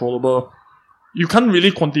uncontrollable. You can't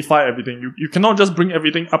really quantify everything. You cannot just bring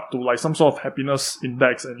everything up to like some sort of happiness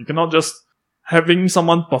index, and you cannot just having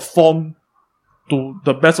someone perform to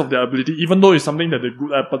the best of their ability, even though it's something that they're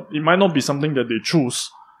good at, but it might not be something that they choose.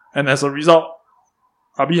 And as a result,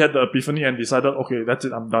 Abi had the epiphany and decided, okay, that's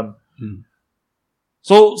it, I'm done.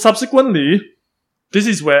 So subsequently, this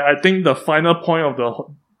is where I think the final point of the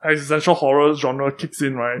existential horror genre kicks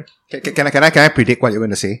in, right? Can I predict what you're going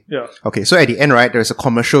to say? Yeah. Okay, so at the end, right, there's a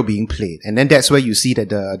commercial being played, and then that's where you see that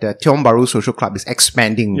the Tiong Bahru Social Club is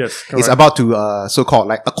expanding. Yes, correct. It's about to so-called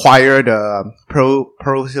like acquire the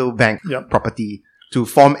Pearl Hill Bank property to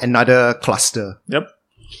form another cluster. Yep.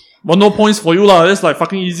 But no points for you lah. That's like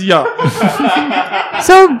fucking easy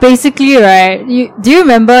So basically, right, do you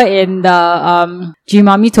remember in the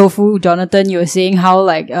Jimami Tofu, Jonathan, you were saying how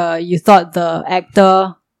like you thought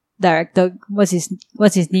the director, what's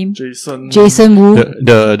his name? Jason Wu.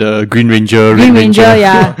 The Green Ranger. Green Ranger,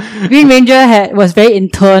 yeah. Green Ranger was very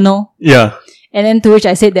internal. Yeah. And then to which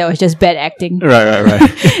I said that was just bad acting. Right.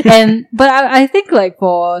 But I think like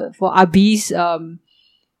for Abi's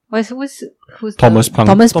who's Thomas Pang.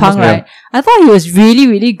 Thomas Pang, right? I thought he was really,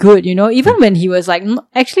 really good, even when he was like,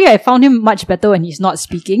 actually I found him much better when he's not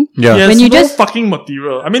speaking. Yeah. He has when you no just fucking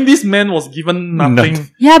material. I mean, this man was given nothing.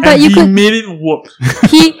 Yeah, but and you he could made it work.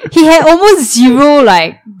 he had almost zero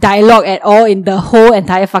like dialogue at all in the whole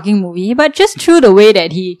entire fucking movie, but just through the way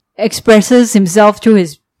that he expresses himself through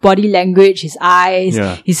his body language, his eyes,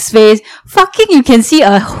 his face, fucking you can see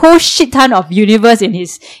a whole shit ton of universe in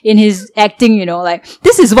his acting, like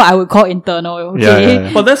this is what I would call internal, okay?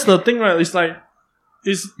 Yeah. But that's the thing, right? It's like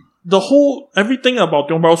everything about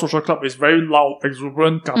Tiong Bahru Social Club is very loud,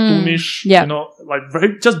 exuberant, cartoonish, like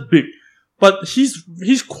very just big. But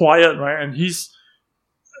he's quiet, right? And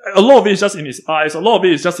a lot of it is just in his eyes, a lot of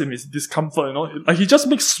it is just in his discomfort, like he just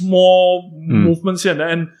makes small movements here and there,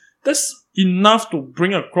 and that's enough to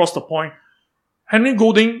bring across the point. Henry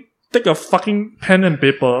Golding, take a fucking pen and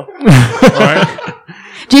paper. Alright?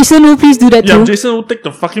 Jason Wu, please do that too. Yeah, Jason Wu, take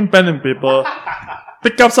the fucking pen and paper.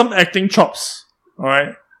 Pick up some acting chops.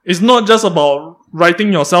 Alright? It's not just about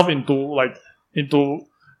writing yourself into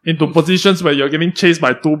positions where you're getting chased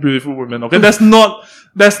by two beautiful women. Okay? That's not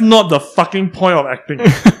the fucking point of acting.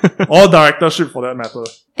 Or directorship for that matter.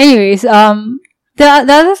 Anyways, the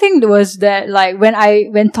other thing was that like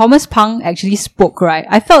when Thomas Pang actually spoke, right,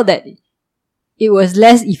 I felt that it was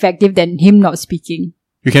less effective than him not speaking.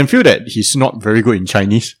 You can feel that he's not very good in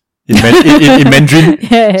Chinese. In Mandarin.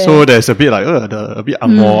 Yeah. So there's a bit like a bit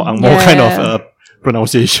ang mo kind of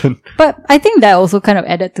pronunciation. But I think that also kind of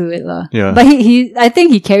added to it lah. Yeah. But I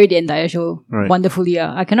think he carried the entire show Right. wonderfully.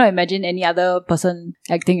 I cannot imagine any other person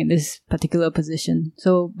acting in this particular position.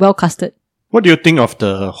 So well casted. What do you think of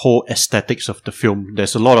the whole aesthetics of the film?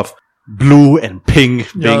 There's a lot of blue and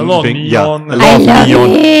pink. Yeah, a lot of neon. a I lot of love neon.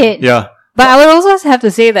 it. Yeah. But I would also have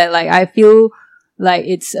to say that like I feel like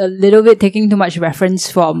it's a little bit taking too much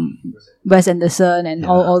reference from Wes Anderson and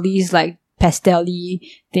all these like pastel-y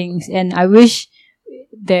things, and I wish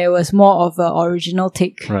there was more of an original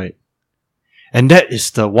take. Right. And that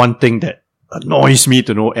is the one thing that annoys me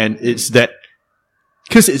to no end. It's that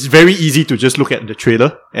because it's very easy to just look at the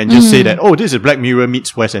trailer and just say that, oh, this is Black Mirror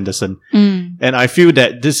meets Wes Anderson. And I feel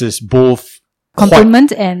that this is both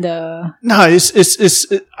Complement and I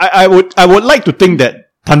would like to think that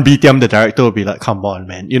Tan Bee Tiam, the director, will be like, come on,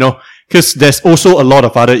 man, because there's also a lot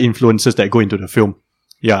of other influences that go into the film.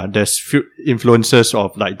 Yeah, there's influences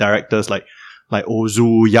of like directors like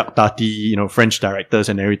Ozu, Yak Tati, French directors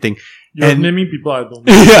and everything. You're naming people I don't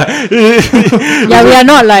know. yeah, we are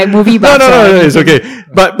not like movie buffs. No, it's okay.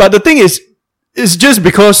 But the thing is, it's just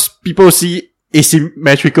because people see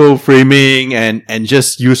asymmetrical framing and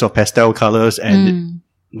just use of pastel colors and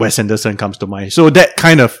Wes Anderson comes to mind. So that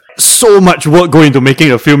kind of so much work go into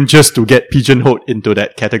making a film just to get pigeonholed into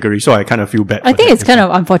that category. So I kind of feel bad. I think it's kind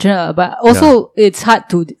of unfortunate, but also it's hard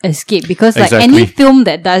to escape because like Exactly. any film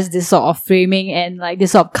that does this sort of framing and like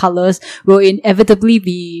this sort of colors will inevitably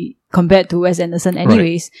be compared to Wes Anderson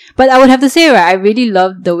anyways. But I would have to say, right, I really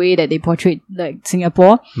love the way that they portrayed like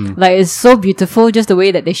Singapore. Like it's so beautiful, just the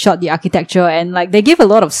way that they shot the architecture and like they give a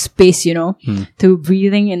lot of space, to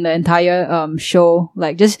breathing in the entire show.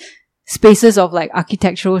 Like just spaces of like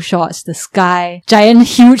architectural shots, the sky, giant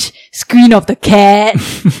huge screen of the cat,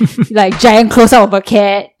 like giant close up of a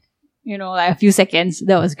cat, like a few seconds.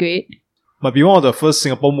 That was great. Might be one of the first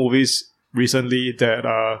Singapore movies recently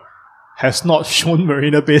that has not shown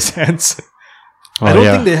Marina Bay Sands. I don't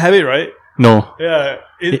think they have it, right? No. Yeah,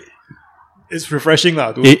 it's refreshing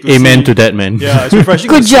lah. Amen see. to that, man. Yeah, it's refreshing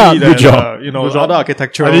Good to job. see that, Good job. Good job. other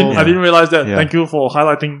architectural. I didn't realize that. Yeah. Thank you for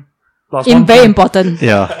highlighting. Very important.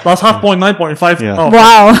 Yeah. Plus half point 9.5. Yeah.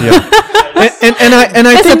 Wow. and I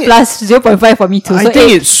That's think a plus 0.5 for me too. I So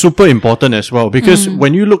think 8. it's super important as well because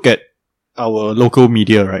when you look at our local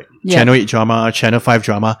media, right? Yeah. Channel 8 drama, Channel 5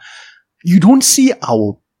 drama, you don't see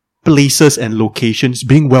our places and locations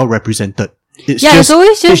being well represented. It's Yeah, it's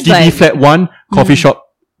always just HDB like- flat 1, coffee shop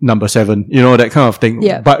number 7, that kind of thing.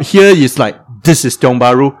 Yeah. But here it's like, this is Tiong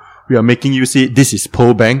Bahru. We are making you see this is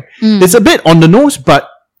Pearl Bank. It's a bit on the nose, but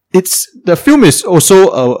the film is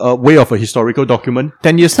also a way of a historical document.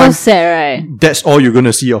 10 years So time, sad, right? that's all you're going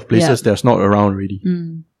to see of places that's not around already.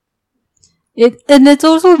 And it's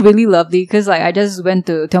also really lovely because like I just went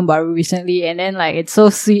to Tiong Bahru recently and then like it's so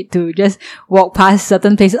sweet to just walk past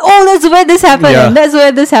certain places. Oh, that's where this happened Yeah. and that's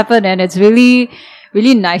where this happened, and it's really,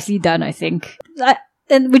 really nicely done, I think.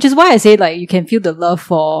 And which is why I say like you can feel the love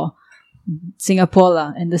for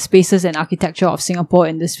Singapore and the spaces and architecture of Singapore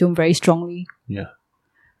in this film very strongly. Yeah.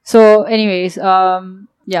 So anyways,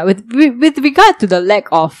 with regard to the lack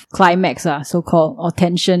of climax, so-called, or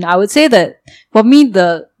tension, I would say that for me,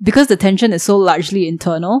 because the tension is so largely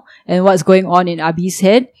internal and what's going on in Abi's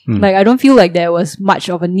head, like I don't feel like there was much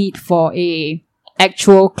of a need for a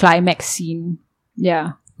actual climax scene.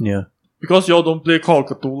 Yeah. Yeah. Because y'all don't play Call of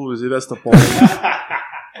Cthulhu, is it? That's the problem.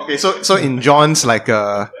 Okay, so in John's like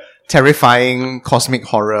terrifying cosmic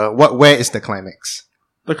horror, where is the climax?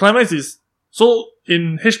 The climax is, so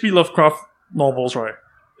in H.P. Lovecraft novels, right,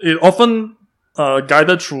 it often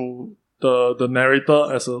guided through the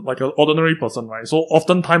narrator as an ordinary person, right? So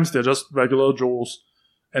oftentimes they're just regular Joes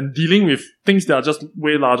and dealing with things that are just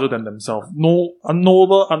way larger than themselves. No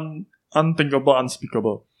unknowable, unthinkable,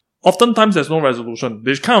 unspeakable. Oftentimes there's no resolution.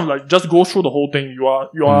 They kind of like just go through the whole thing. You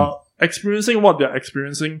are experiencing what they're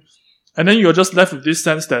experiencing, and then you're just left with this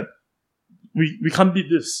sense that we can't beat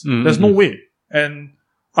this. There's no way. And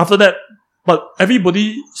after that, but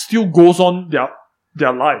everybody still goes on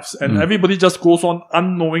their lives, and everybody just goes on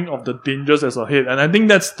unknowing of the dangers that's ahead. And I think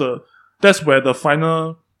that's where the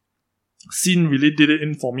final scene really did it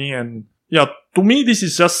in for me. And yeah, to me, this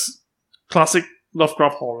is just classic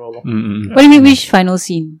Lovecraft horror. What do you mean, which final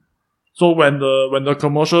scene? So when the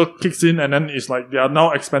commercial kicks in, and then it's like they are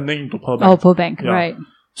now expanding into Pearl Bank. Oh, Pearl Bank, Yeah. right.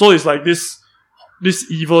 So it's like this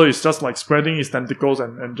evil is just like spreading its tentacles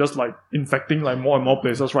and just like infecting like more and more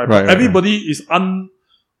places, right? But everybody is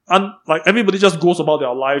like everybody just goes about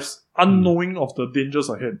their lives unknowing of the dangers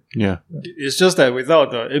ahead. Yeah. It's just that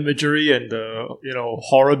without the imagery and the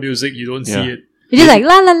horror music, you don't see it. It's just like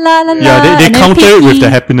la la la la la. Yeah, they and then counter it with pee, the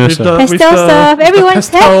happiness. Pastel stuff, everyone's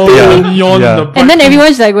pastel, happy. neon, Yeah. the bright And then thing,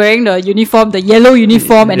 everyone's like wearing the uniform, the yellow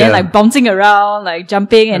uniform, and then Yeah. like bouncing around, like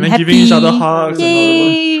jumping and then happy. giving each other hugs and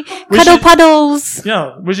Yay! Which Cuddle is- puddles.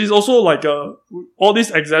 Yeah, which is also like all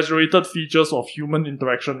these exaggerated features of human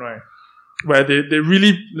interaction, right? Where they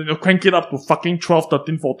really crank it up to fucking 12,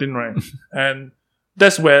 13, 14, right? And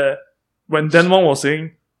that's where when Dan Wong was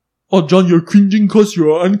saying, "Oh, John, you're cringing because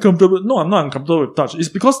you're uncomfortable." No, I'm not uncomfortable with touch. It's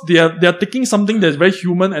because they are taking something that's very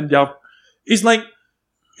human and it's like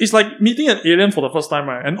meeting an alien for the first time,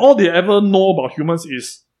 right? And all they ever know about humans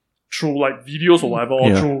is through like videos or whatever, or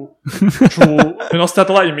Yeah. through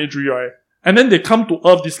satellite imagery, right? and then they come to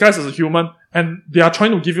Earth disguised as a human, and they are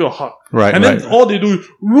trying to give you a hug. Right, And right. then all they do is,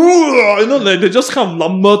 you know, they just kind of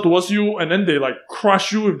lumber towards you, and then they like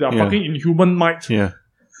crush you with their Yeah. fucking inhuman might. Yeah.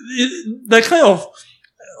 That kind of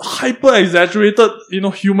hyper exaggerated, you know,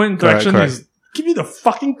 human interaction Correct. is give me the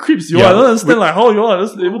fucking creeps, yo. Yeah. I don't understand like how you are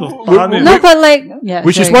just able to tahan it. No, but like, yeah.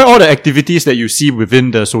 Which is sorry. why all the activities that you see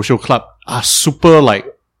within the social club are super like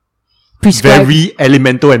Prescribed. very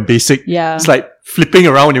elemental and basic. Yeah. It's like flipping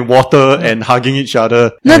around in water and hugging each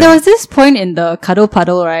other. No, and there was this point in the Cuddle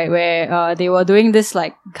Puddle, right, where they were doing this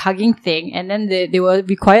like hugging thing, and then they were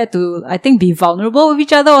required to, I think, be vulnerable with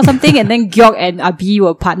each other or something, and then Gyok and Abi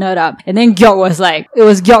were partnered up, and then Gyok was like, it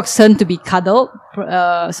was Gyok's turn to be cuddled,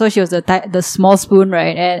 so she was the small spoon,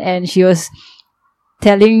 right, and she was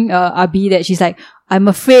telling Abi that she's like, I'm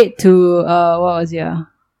afraid to, what was it?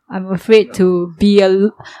 I'm afraid to be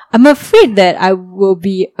I'm afraid that I will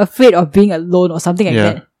be afraid of being alone or something like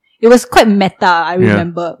Yeah. that. It was quite meta, I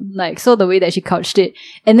remember. Like, so the way that she couched it.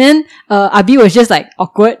 And then, Abi was just like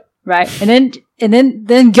awkward, right? And then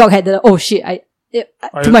Gyok had the, oh shit,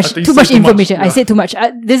 too much think information. say too much, I said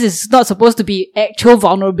too much. This is not supposed to be actual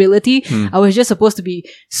vulnerability. I was just supposed to be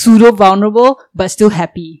pseudo vulnerable, but still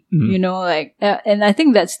happy. You know, like, and I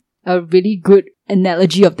think that's a really good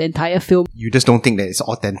analogy of the entire film. You just don't think that it's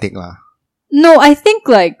authentic, lah. No, I think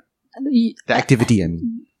like, The activity, I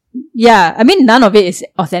mean. yeah, I mean, none of it is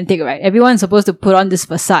authentic, right? Everyone's supposed to put on this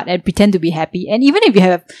facade and pretend to be happy. And even if you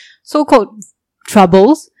have so-called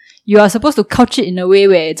troubles, you are supposed to couch it in a way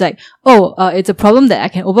where it's like, it's a problem that I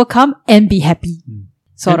can overcome and be happy.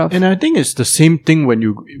 Sort of. And I think it's the same thing when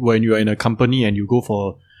you are in a company and you go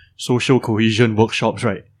for social cohesion workshops,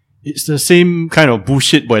 right? It's the same kind of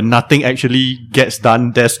bullshit where nothing actually gets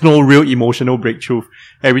done. There's no real emotional breakthrough.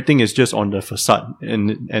 Everything is just on the facade.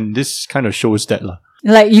 And this kind of shows that lah.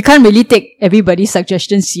 Like, you can't really take everybody's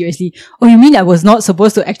suggestions seriously. Oh, you mean I was not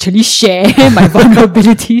supposed to actually share my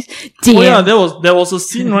vulnerabilities? Damn. Oh yeah, there was a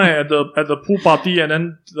scene right at the pool party, and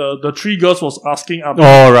then the three girls was asking Abi,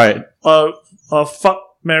 Oh, right. fuck,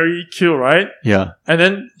 marry, kill, right? Yeah. And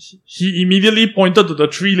then he immediately pointed to the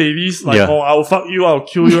three ladies like, Yeah. oh, I'll fuck you, I'll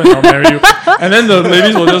kill you, and I'll marry you. And then the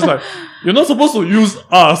ladies were just like, you're not supposed to use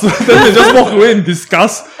us. Then they just walk away in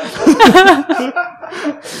disgust.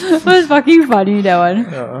 It was fucking funny, that one.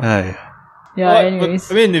 Aye. Yeah, But,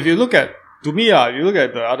 anyways. I mean, if you look at, to me, you look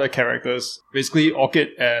at the other characters, basically Orchid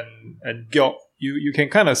and Gyok, you can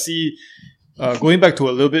kind of see, going back to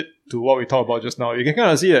a little bit to what we talked about just now, you can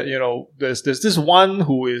kind of see that, you know, there's this one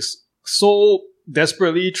who is so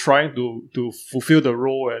desperately trying to fulfill the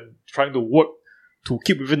role and trying to work to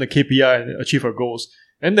keep within the KPI and achieve her goals.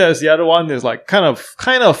 And there's the other one is like kind of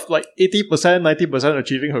like 80%, 90%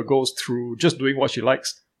 achieving her goals through just doing what she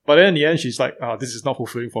likes. But then in the end, she's like, this is not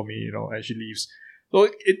fulfilling for me, you know, and she leaves. So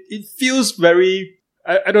it feels very,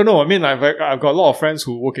 I don't know. I mean, I've got a lot of friends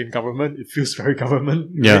who work in government. It feels very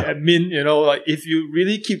government. Yeah. Admin, you know, like if you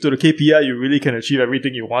really keep to the KPI, you really can achieve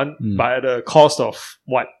everything you want, but at the cost of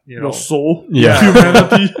what, you know. Your soul, Yeah.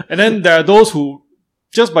 humanity. And then there are those who,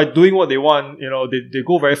 just by doing what they want, you know, they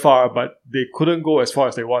go very far, but they couldn't go as far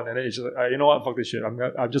as they want. And then it's just like, you know what, fuck this shit.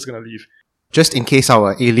 I'm just gonna leave. Just in case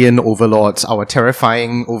our alien overlords, our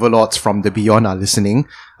terrifying overlords from the beyond are listening,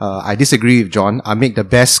 I disagree with John. I make the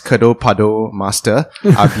best Cuddle Puddle master.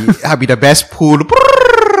 I'll be the best pool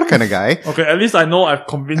kind of guy. Okay, at least I know I've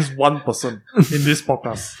convinced one person in this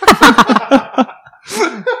podcast.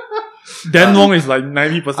 Dan Wong is like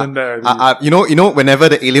 90% there already. You know, whenever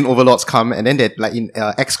the alien overlords come and then they're like in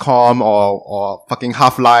XCOM or fucking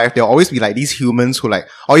Half-Life, there'll always be like these humans who like,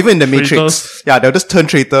 or even in the Matrix, Traitors. yeah, they'll just turn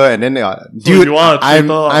traitor and then dude, you are a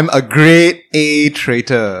traitor. I'm a grade A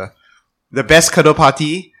traitor. The best cuddle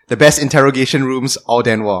party, the best interrogation rooms, all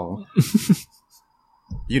Dan Wong.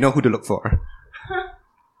 You know who to look for.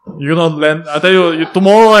 You're gonna land, I tell you,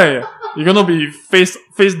 tomorrow, you're gonna be face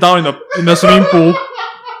down in the swimming pool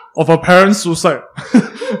of a parent's suicide.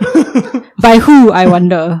 By who, I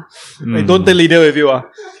wonder? Hey, don't take Lydia with you,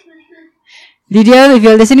 Lydia, if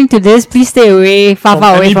you're listening to this, please stay away, far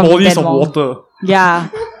away any from bodies Dan of Wong. water. Yeah.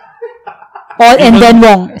 And Dan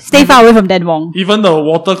Wong. Stay far away from Dan Wong. Even the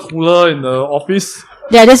water cooler in the office.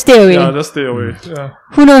 Yeah, just stay away. Yeah, just stay away. Yeah.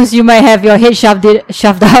 Who knows, you might have your head shoved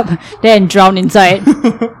up there and drown inside.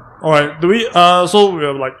 Alright, so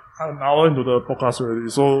we're like an hour into the podcast already.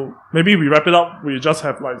 So maybe we wrap it up. We just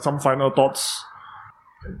have like some final thoughts.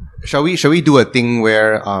 Shall we do a thing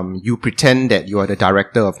where you pretend that you are the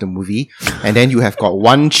director of the movie and then you have got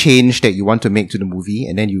one change that you want to make to the movie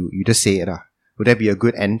and then you just say it. Would that be a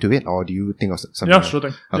good end to it, or do you think of something? Yeah, else? sure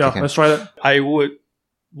thing. Okay, Yeah, can. let's try that.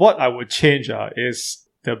 what I would change is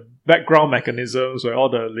the background mechanisms where all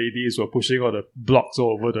the ladies were pushing all the blocks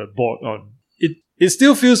all over the board on it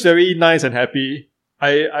still feels very nice and happy.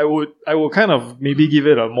 I would kind of maybe give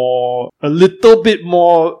it a little bit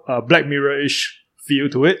more Black Mirror-ish feel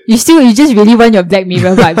to it. You just really want your Black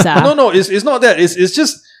Mirror vibes, No, it's not that. It's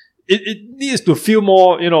just it needs to feel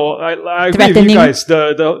more, I agree with Threatening. you guys.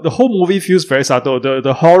 The whole movie feels very subtle.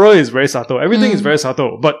 The horror is very subtle. Everything is very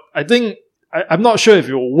subtle. But I think I'm not sure if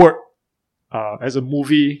it will work as a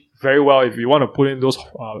movie very well if you want to put in those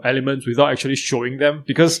elements without actually showing them.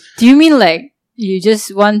 Because Do you mean like you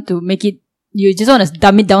just want to make it? You just want to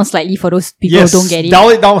dumb it down slightly for those people yes, who don't get it? dial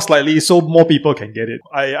it down slightly so more people can get it.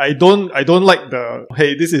 I don't like the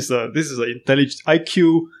this is a intelligent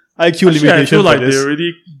IQ Actually, limitation I feel like for they this.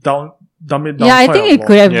 already dumb it down. Yeah, I quite think a it lot.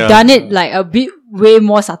 could have Yeah. done it like a bit way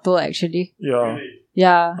more subtle actually. Yeah.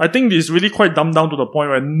 Yeah. I think it's really quite dumbed down to the point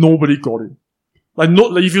where nobody got it. Like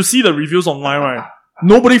if you see the reviews online, right,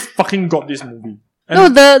 nobody fucking got this movie. No,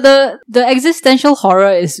 the existential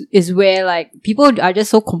horror is where like people are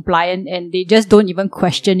just so compliant and they just don't even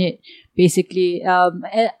question it. Basically,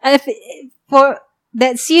 for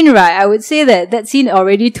that scene, right, I would say that scene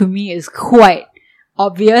already to me is quite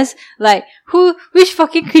obvious. Like, which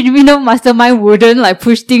fucking criminal mastermind wouldn't like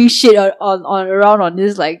push shit on around on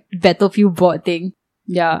this like battlefield board thing?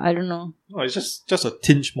 Yeah, I don't know. No, it's just a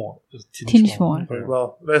tinge more. Just a Tinge more. Okay,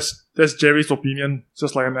 well, that's Jerry's opinion.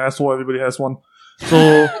 Just like an asshole, everybody has one.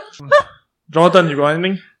 So, Jonathan, you got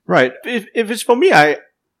anything? Right. If it's for me, I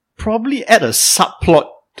probably add a subplot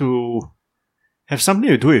to have something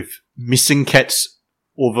to do with missing cats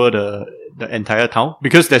over the entire town,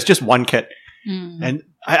 because there's just one cat. And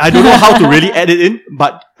I don't know how to really add it in,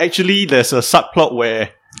 but actually there's a subplot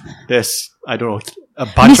where there's, I don't know, a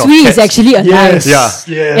bunch Miss of Wee cats. is actually alive.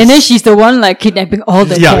 Yeah. And then she's the one like kidnapping all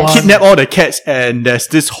the cats. Kidnap all the cats, and there's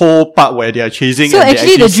this whole part where they are chasing. So and they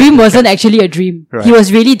actually the set dream wasn't cats. actually a dream. Right. He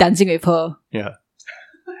was really dancing with her. Yeah.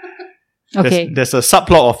 Okay. There's a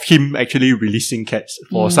subplot of him actually releasing cats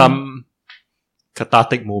for some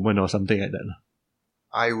cathartic moment or something like that.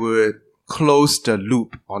 I would close the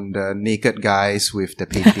loop on the naked guys with the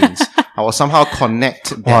paintings. I will somehow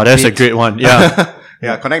connect. Wow, that's a bit. great one. Yeah.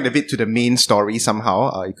 Yeah, connect a bit to the main story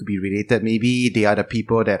somehow. It could be related. Maybe they are the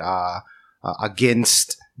people that are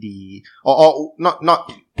against the or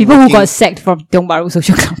not People who working- got sacked from Tiong Bahru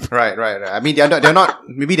Social Club. Right. I mean, they're not,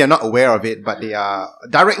 maybe they're not aware of it, but they are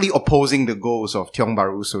directly opposing the goals of Tiong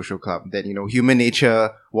Bahru Social Club. That, human nature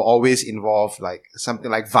will always involve like something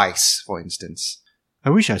like vice, for instance. I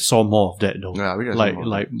wish I saw more of that though. Yeah, I wish I saw more of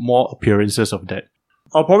like more appearances of that.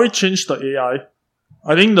 I'll probably change the AI.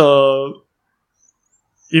 I think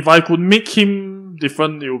if I could make him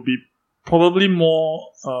different, it would be probably more,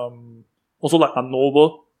 also like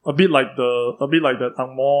unknowable. A bit like the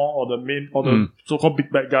Angmo or the main, or the so-called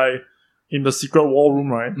big bad guy in the secret war room,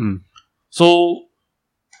 right? So,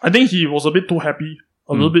 I think he was a bit too happy,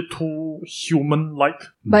 a little bit too human-like.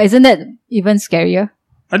 But isn't that even scarier?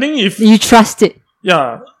 I think if, You trust it.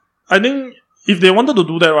 yeah, I think if they wanted to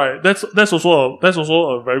do that, right, that's also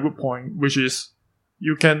a very good point, which is,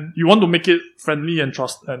 you want to make it friendly and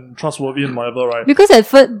trustworthy and whatever, right? Because at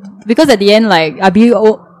the end, like, Abi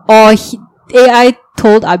AI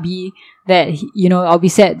told Abi that, Abi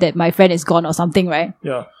said that my friend is gone or something, right?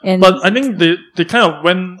 Yeah. And But I think they kind of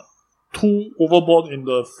went too overboard in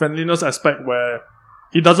the friendliness aspect where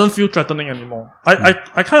it doesn't feel threatening anymore. I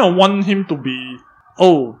kind of want him to be,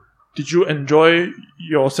 oh, did you enjoy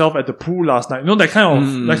yourself at the pool last night? That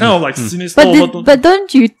kind of like sinister overtone. But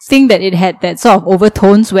don't you think that it had that sort of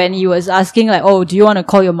overtones when he was asking like, oh, do you want to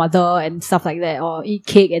call your mother and stuff like that, or eat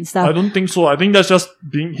cake and stuff? I don't think so. I think that's just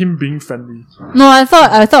him being friendly. No, I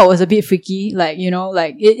thought it was a bit freaky. Like,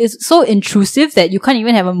 like it's so intrusive that you can't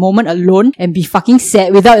even have a moment alone and be fucking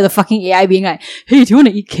sad without the fucking AI being like, hey, do you want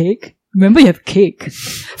to eat cake? Remember you have cake.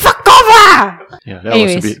 Fuck off lah! Yeah, that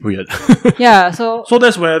Anyways. was a bit weird. Yeah, so So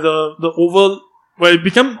that's where where it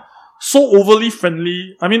became so overly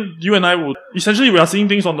friendly. I mean, you and I we are seeing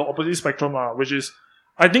things on the opposite spectrum, which is,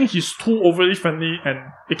 I think he's too overly friendly and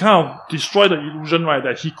it kind of destroyed the illusion, right,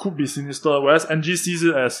 that he could be sinister, whereas NG sees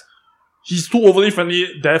it as he's too overly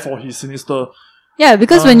friendly, therefore he's sinister. yeah,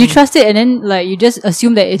 because when you trust it and then like you just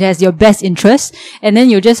assume that it has your best interest and then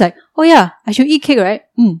you're just like, oh yeah, I should eat cake, right?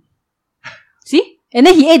 See? And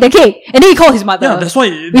then he ate the cake and then he called his mother. Yeah, that's why.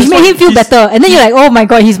 Which made him feel better. And then you're like, oh my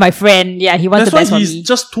god, he's my friend. Yeah, he wants That's the why best for he's me.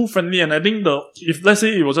 just too friendly, and I think if let's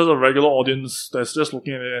say it was just a regular audience that's just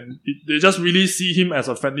looking at it, and they just really see him as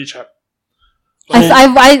a friendly chap. So,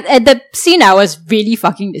 I at the scene I was really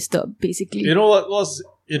fucking disturbed, basically. You know what was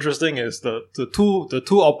interesting is the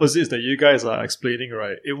two opposites that you guys are explaining,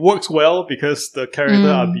 right? It works well because the character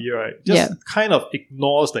Abi, right, just kind of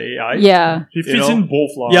ignores the AI. Yeah. He fits in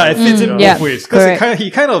both. Yeah, it fits in yeah. both ways. Because he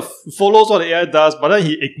kind of follows what the AI does, but then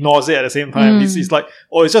he ignores it at the same time. He's like,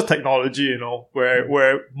 oh, it's just technology, you know,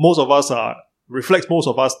 where most of us reflects most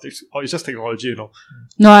of us, oh, it's just technology, you know.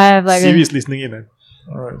 No, I have like Siri is listening in, man.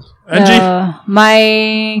 Alright. Angie?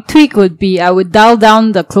 My tweak would be I would dial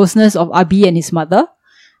down the closeness of Abi and his mother.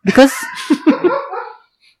 Because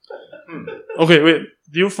Okay, wait.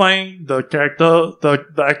 Do you find the character,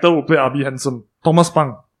 the actor who played Abi handsome? Thomas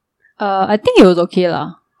Pang. I think it was okay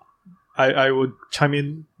lah. I would chime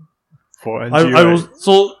in for NG. I was,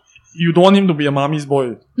 so you don't want him to be a mommy's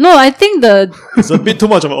boy. No, I think it's a bit too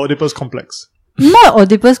much of an Oedipus complex. not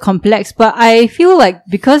Oedipus complex, but I feel like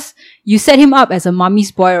because you set him up as a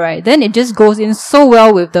mommy's boy, right, then it just goes in so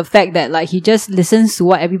well with the fact that like he just listens to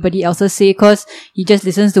what everybody else say because he just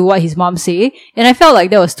listens to what his mom say. And I felt like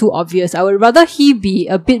that was too obvious. I would rather he be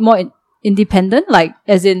a bit more independent, like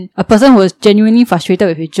as in a person who was genuinely frustrated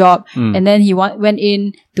with his job, and then he went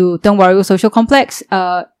in to Tiong Bahru Social Complex,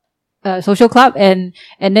 social club, and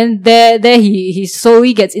then there he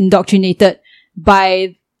slowly gets indoctrinated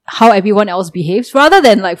by how everyone else behaves, rather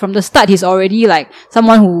than like from the start he's already like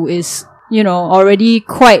someone who is, you know, already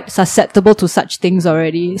quite susceptible to such things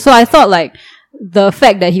already. So I thought like the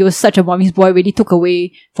fact that he was such a mommy's boy really took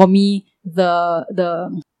away for me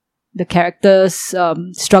the character's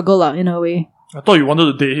struggle in a way. I thought you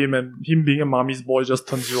wanted to date him, and him being a mommy's boy just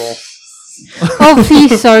turns you off. Oh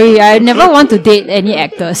please, sorry, I never want to date any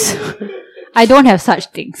actors. I don't have such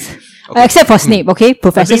things. Except for Snape, okay?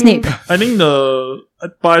 Professor Snape. I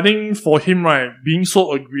think for him, right, being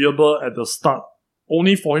so agreeable at the start,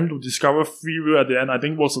 only for him to discover free will at the end, I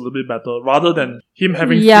think was a little bit better, rather than him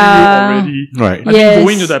having free will already. Right. I think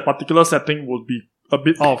going to that particular setting would be a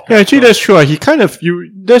bit out of character. Yeah, actually that's true. He kind of,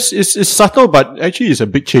 it's subtle, but actually it's a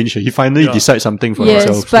big change. He finally decides something for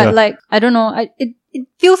himself. Yes, but like, I don't know, it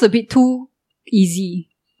feels a bit too easy.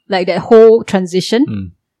 Like that whole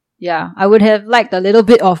transition. Yeah, I would have liked a little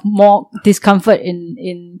bit of more discomfort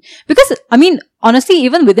because, I mean, honestly,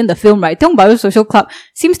 even within the film, right, Tiong Bahru Social Club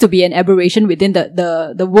seems to be an aberration within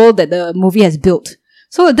the world that the movie has built.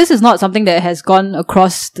 So this is not something that has gone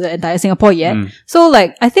across the entire Singapore yet. So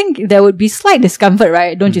like, I think there would be slight discomfort,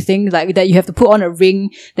 right? Don't you think? Like that you have to put on a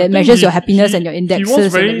ring that measures your happiness and your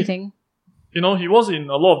indexes and everything. You know, he was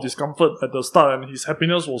in a lot of discomfort at the start, and his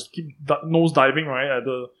happiness was keep nose diving, right?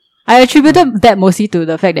 I attributed that mostly to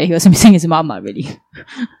the fact that he was missing his mama, really.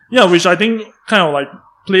 Yeah, which I think kind of like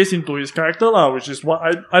plays into his character, which is what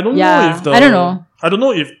I don't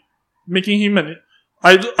know if making him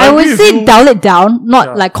I would say dial it down,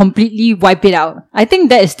 not like completely wipe it out. I think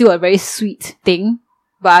that is still a very sweet thing.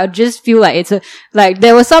 But I just feel like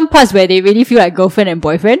there were some parts where they really feel like girlfriend and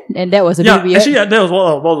boyfriend, and that was a bit weird. Actually, that was what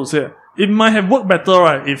I was about to say. It might have worked better,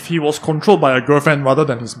 right, if he was controlled by a girlfriend rather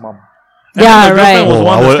than his mom. And right.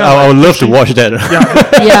 I would love to watch that.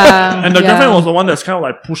 Yeah. And the girlfriend was the one that's kind of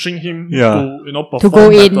like pushing him to perform to go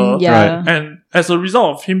better. in. Yeah. Right. And as a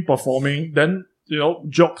result of him performing, then,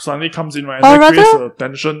 Jock suddenly comes in, right? And that creates a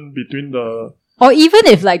tension between the... Or even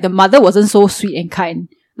if like the mother wasn't so sweet and kind.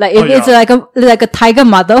 Like if it's like a tiger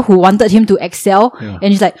mother who wanted him to excel,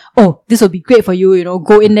 and she's like, "Oh, this will be great for you,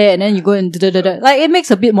 go in there," and then you go and like it makes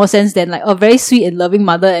a bit more sense than like a very sweet and loving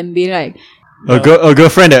mother and being like a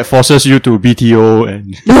girlfriend that forces you to BTO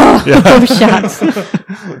and oh, shucks.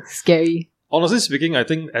 Scary. Honestly speaking, I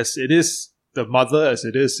think as it is, the mother as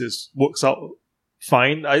it is works out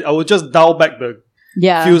fine. I would just dial back the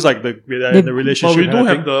feels like the relationship. But we do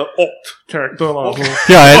have the Oct character.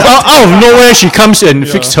 Yeah, and out of nowhere she comes and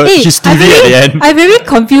fixed his TV at the end. I'm very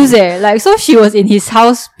confused Like, so she was in his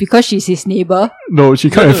house because she's his neighbor? No, she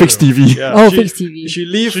came and fixed TV. Yeah, fixed TV. She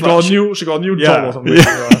got a new job or something.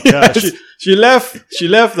 She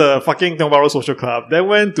left the fucking Tiong Bahru Social Club, then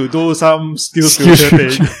went to do some skills future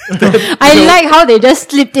thing. I like how they just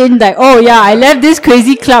slipped in like, oh yeah, I left this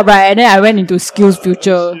crazy club, right, and then I went into skills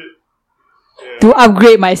future to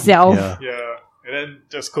upgrade myself. Yeah. And then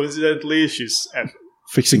just coincidentally, she's at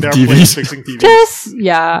fixing TVs.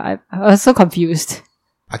 I was so confused.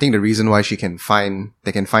 I think the reason why they can find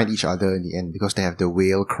each other in the end because they have the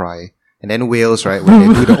whale cry. And then whales, right, when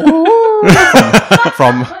they do the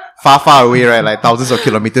from far away, right, like thousands of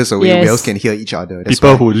kilometers away, whales can hear each other. That's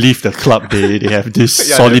people who leave the club, they have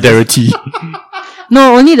this solidarity.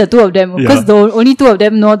 No, only the two of them, because the only two of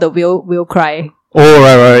them know the whale cry. Oh,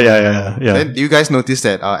 right, yeah. Then, do you guys notice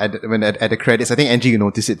that at the credits? I think Angie, you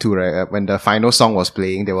noticed it too, right? When the final song was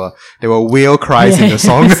playing, there were whale cries in the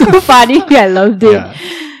song. So funny. I loved it.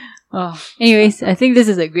 Anyways, I think this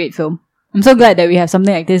is a great film. I'm so glad that we have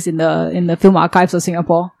something like this in the film archives of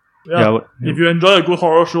Singapore. Yeah. If you enjoy a good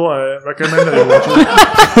horror show, I recommend that you watch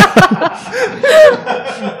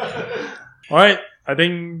it. Alright, I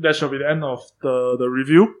think that shall be the end of the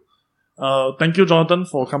review. Thank you, Jonathan,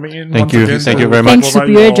 for coming in. Thank once you. again Thank to you very much. Thanks, provide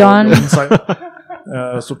Superior your John.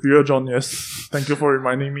 insight. Superior John, yes. Thank you for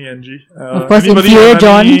reminding me, Angie. Of course, anybody Inferior have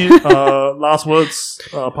John. any, last words,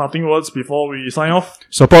 parting words before we sign off?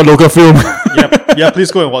 Support local film. Yeah,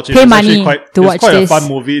 please go and watch it. Pay It's money actually to watch it's quite this. a fun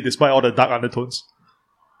movie despite all the dark undertones.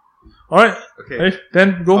 Alright. Okay. Hey,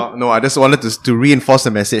 then go. No, I just wanted to reinforce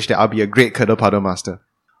the message that I'll be a great Curdle Puddle master.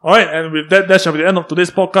 Alright, and with that shall be the end of today's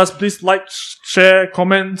podcast. Please like, share,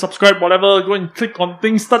 comment, subscribe, whatever. Go and click on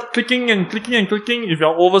things. Start clicking and clicking and clicking. If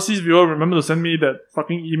you're overseas viewer, remember to send me that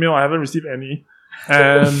fucking email. I haven't received any.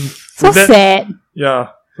 And So with that, sad. yeah,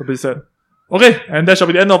 a bit sad. Okay, and that shall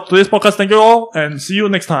be the end of today's podcast. Thank you all, and see you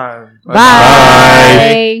next time.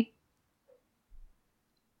 Bye.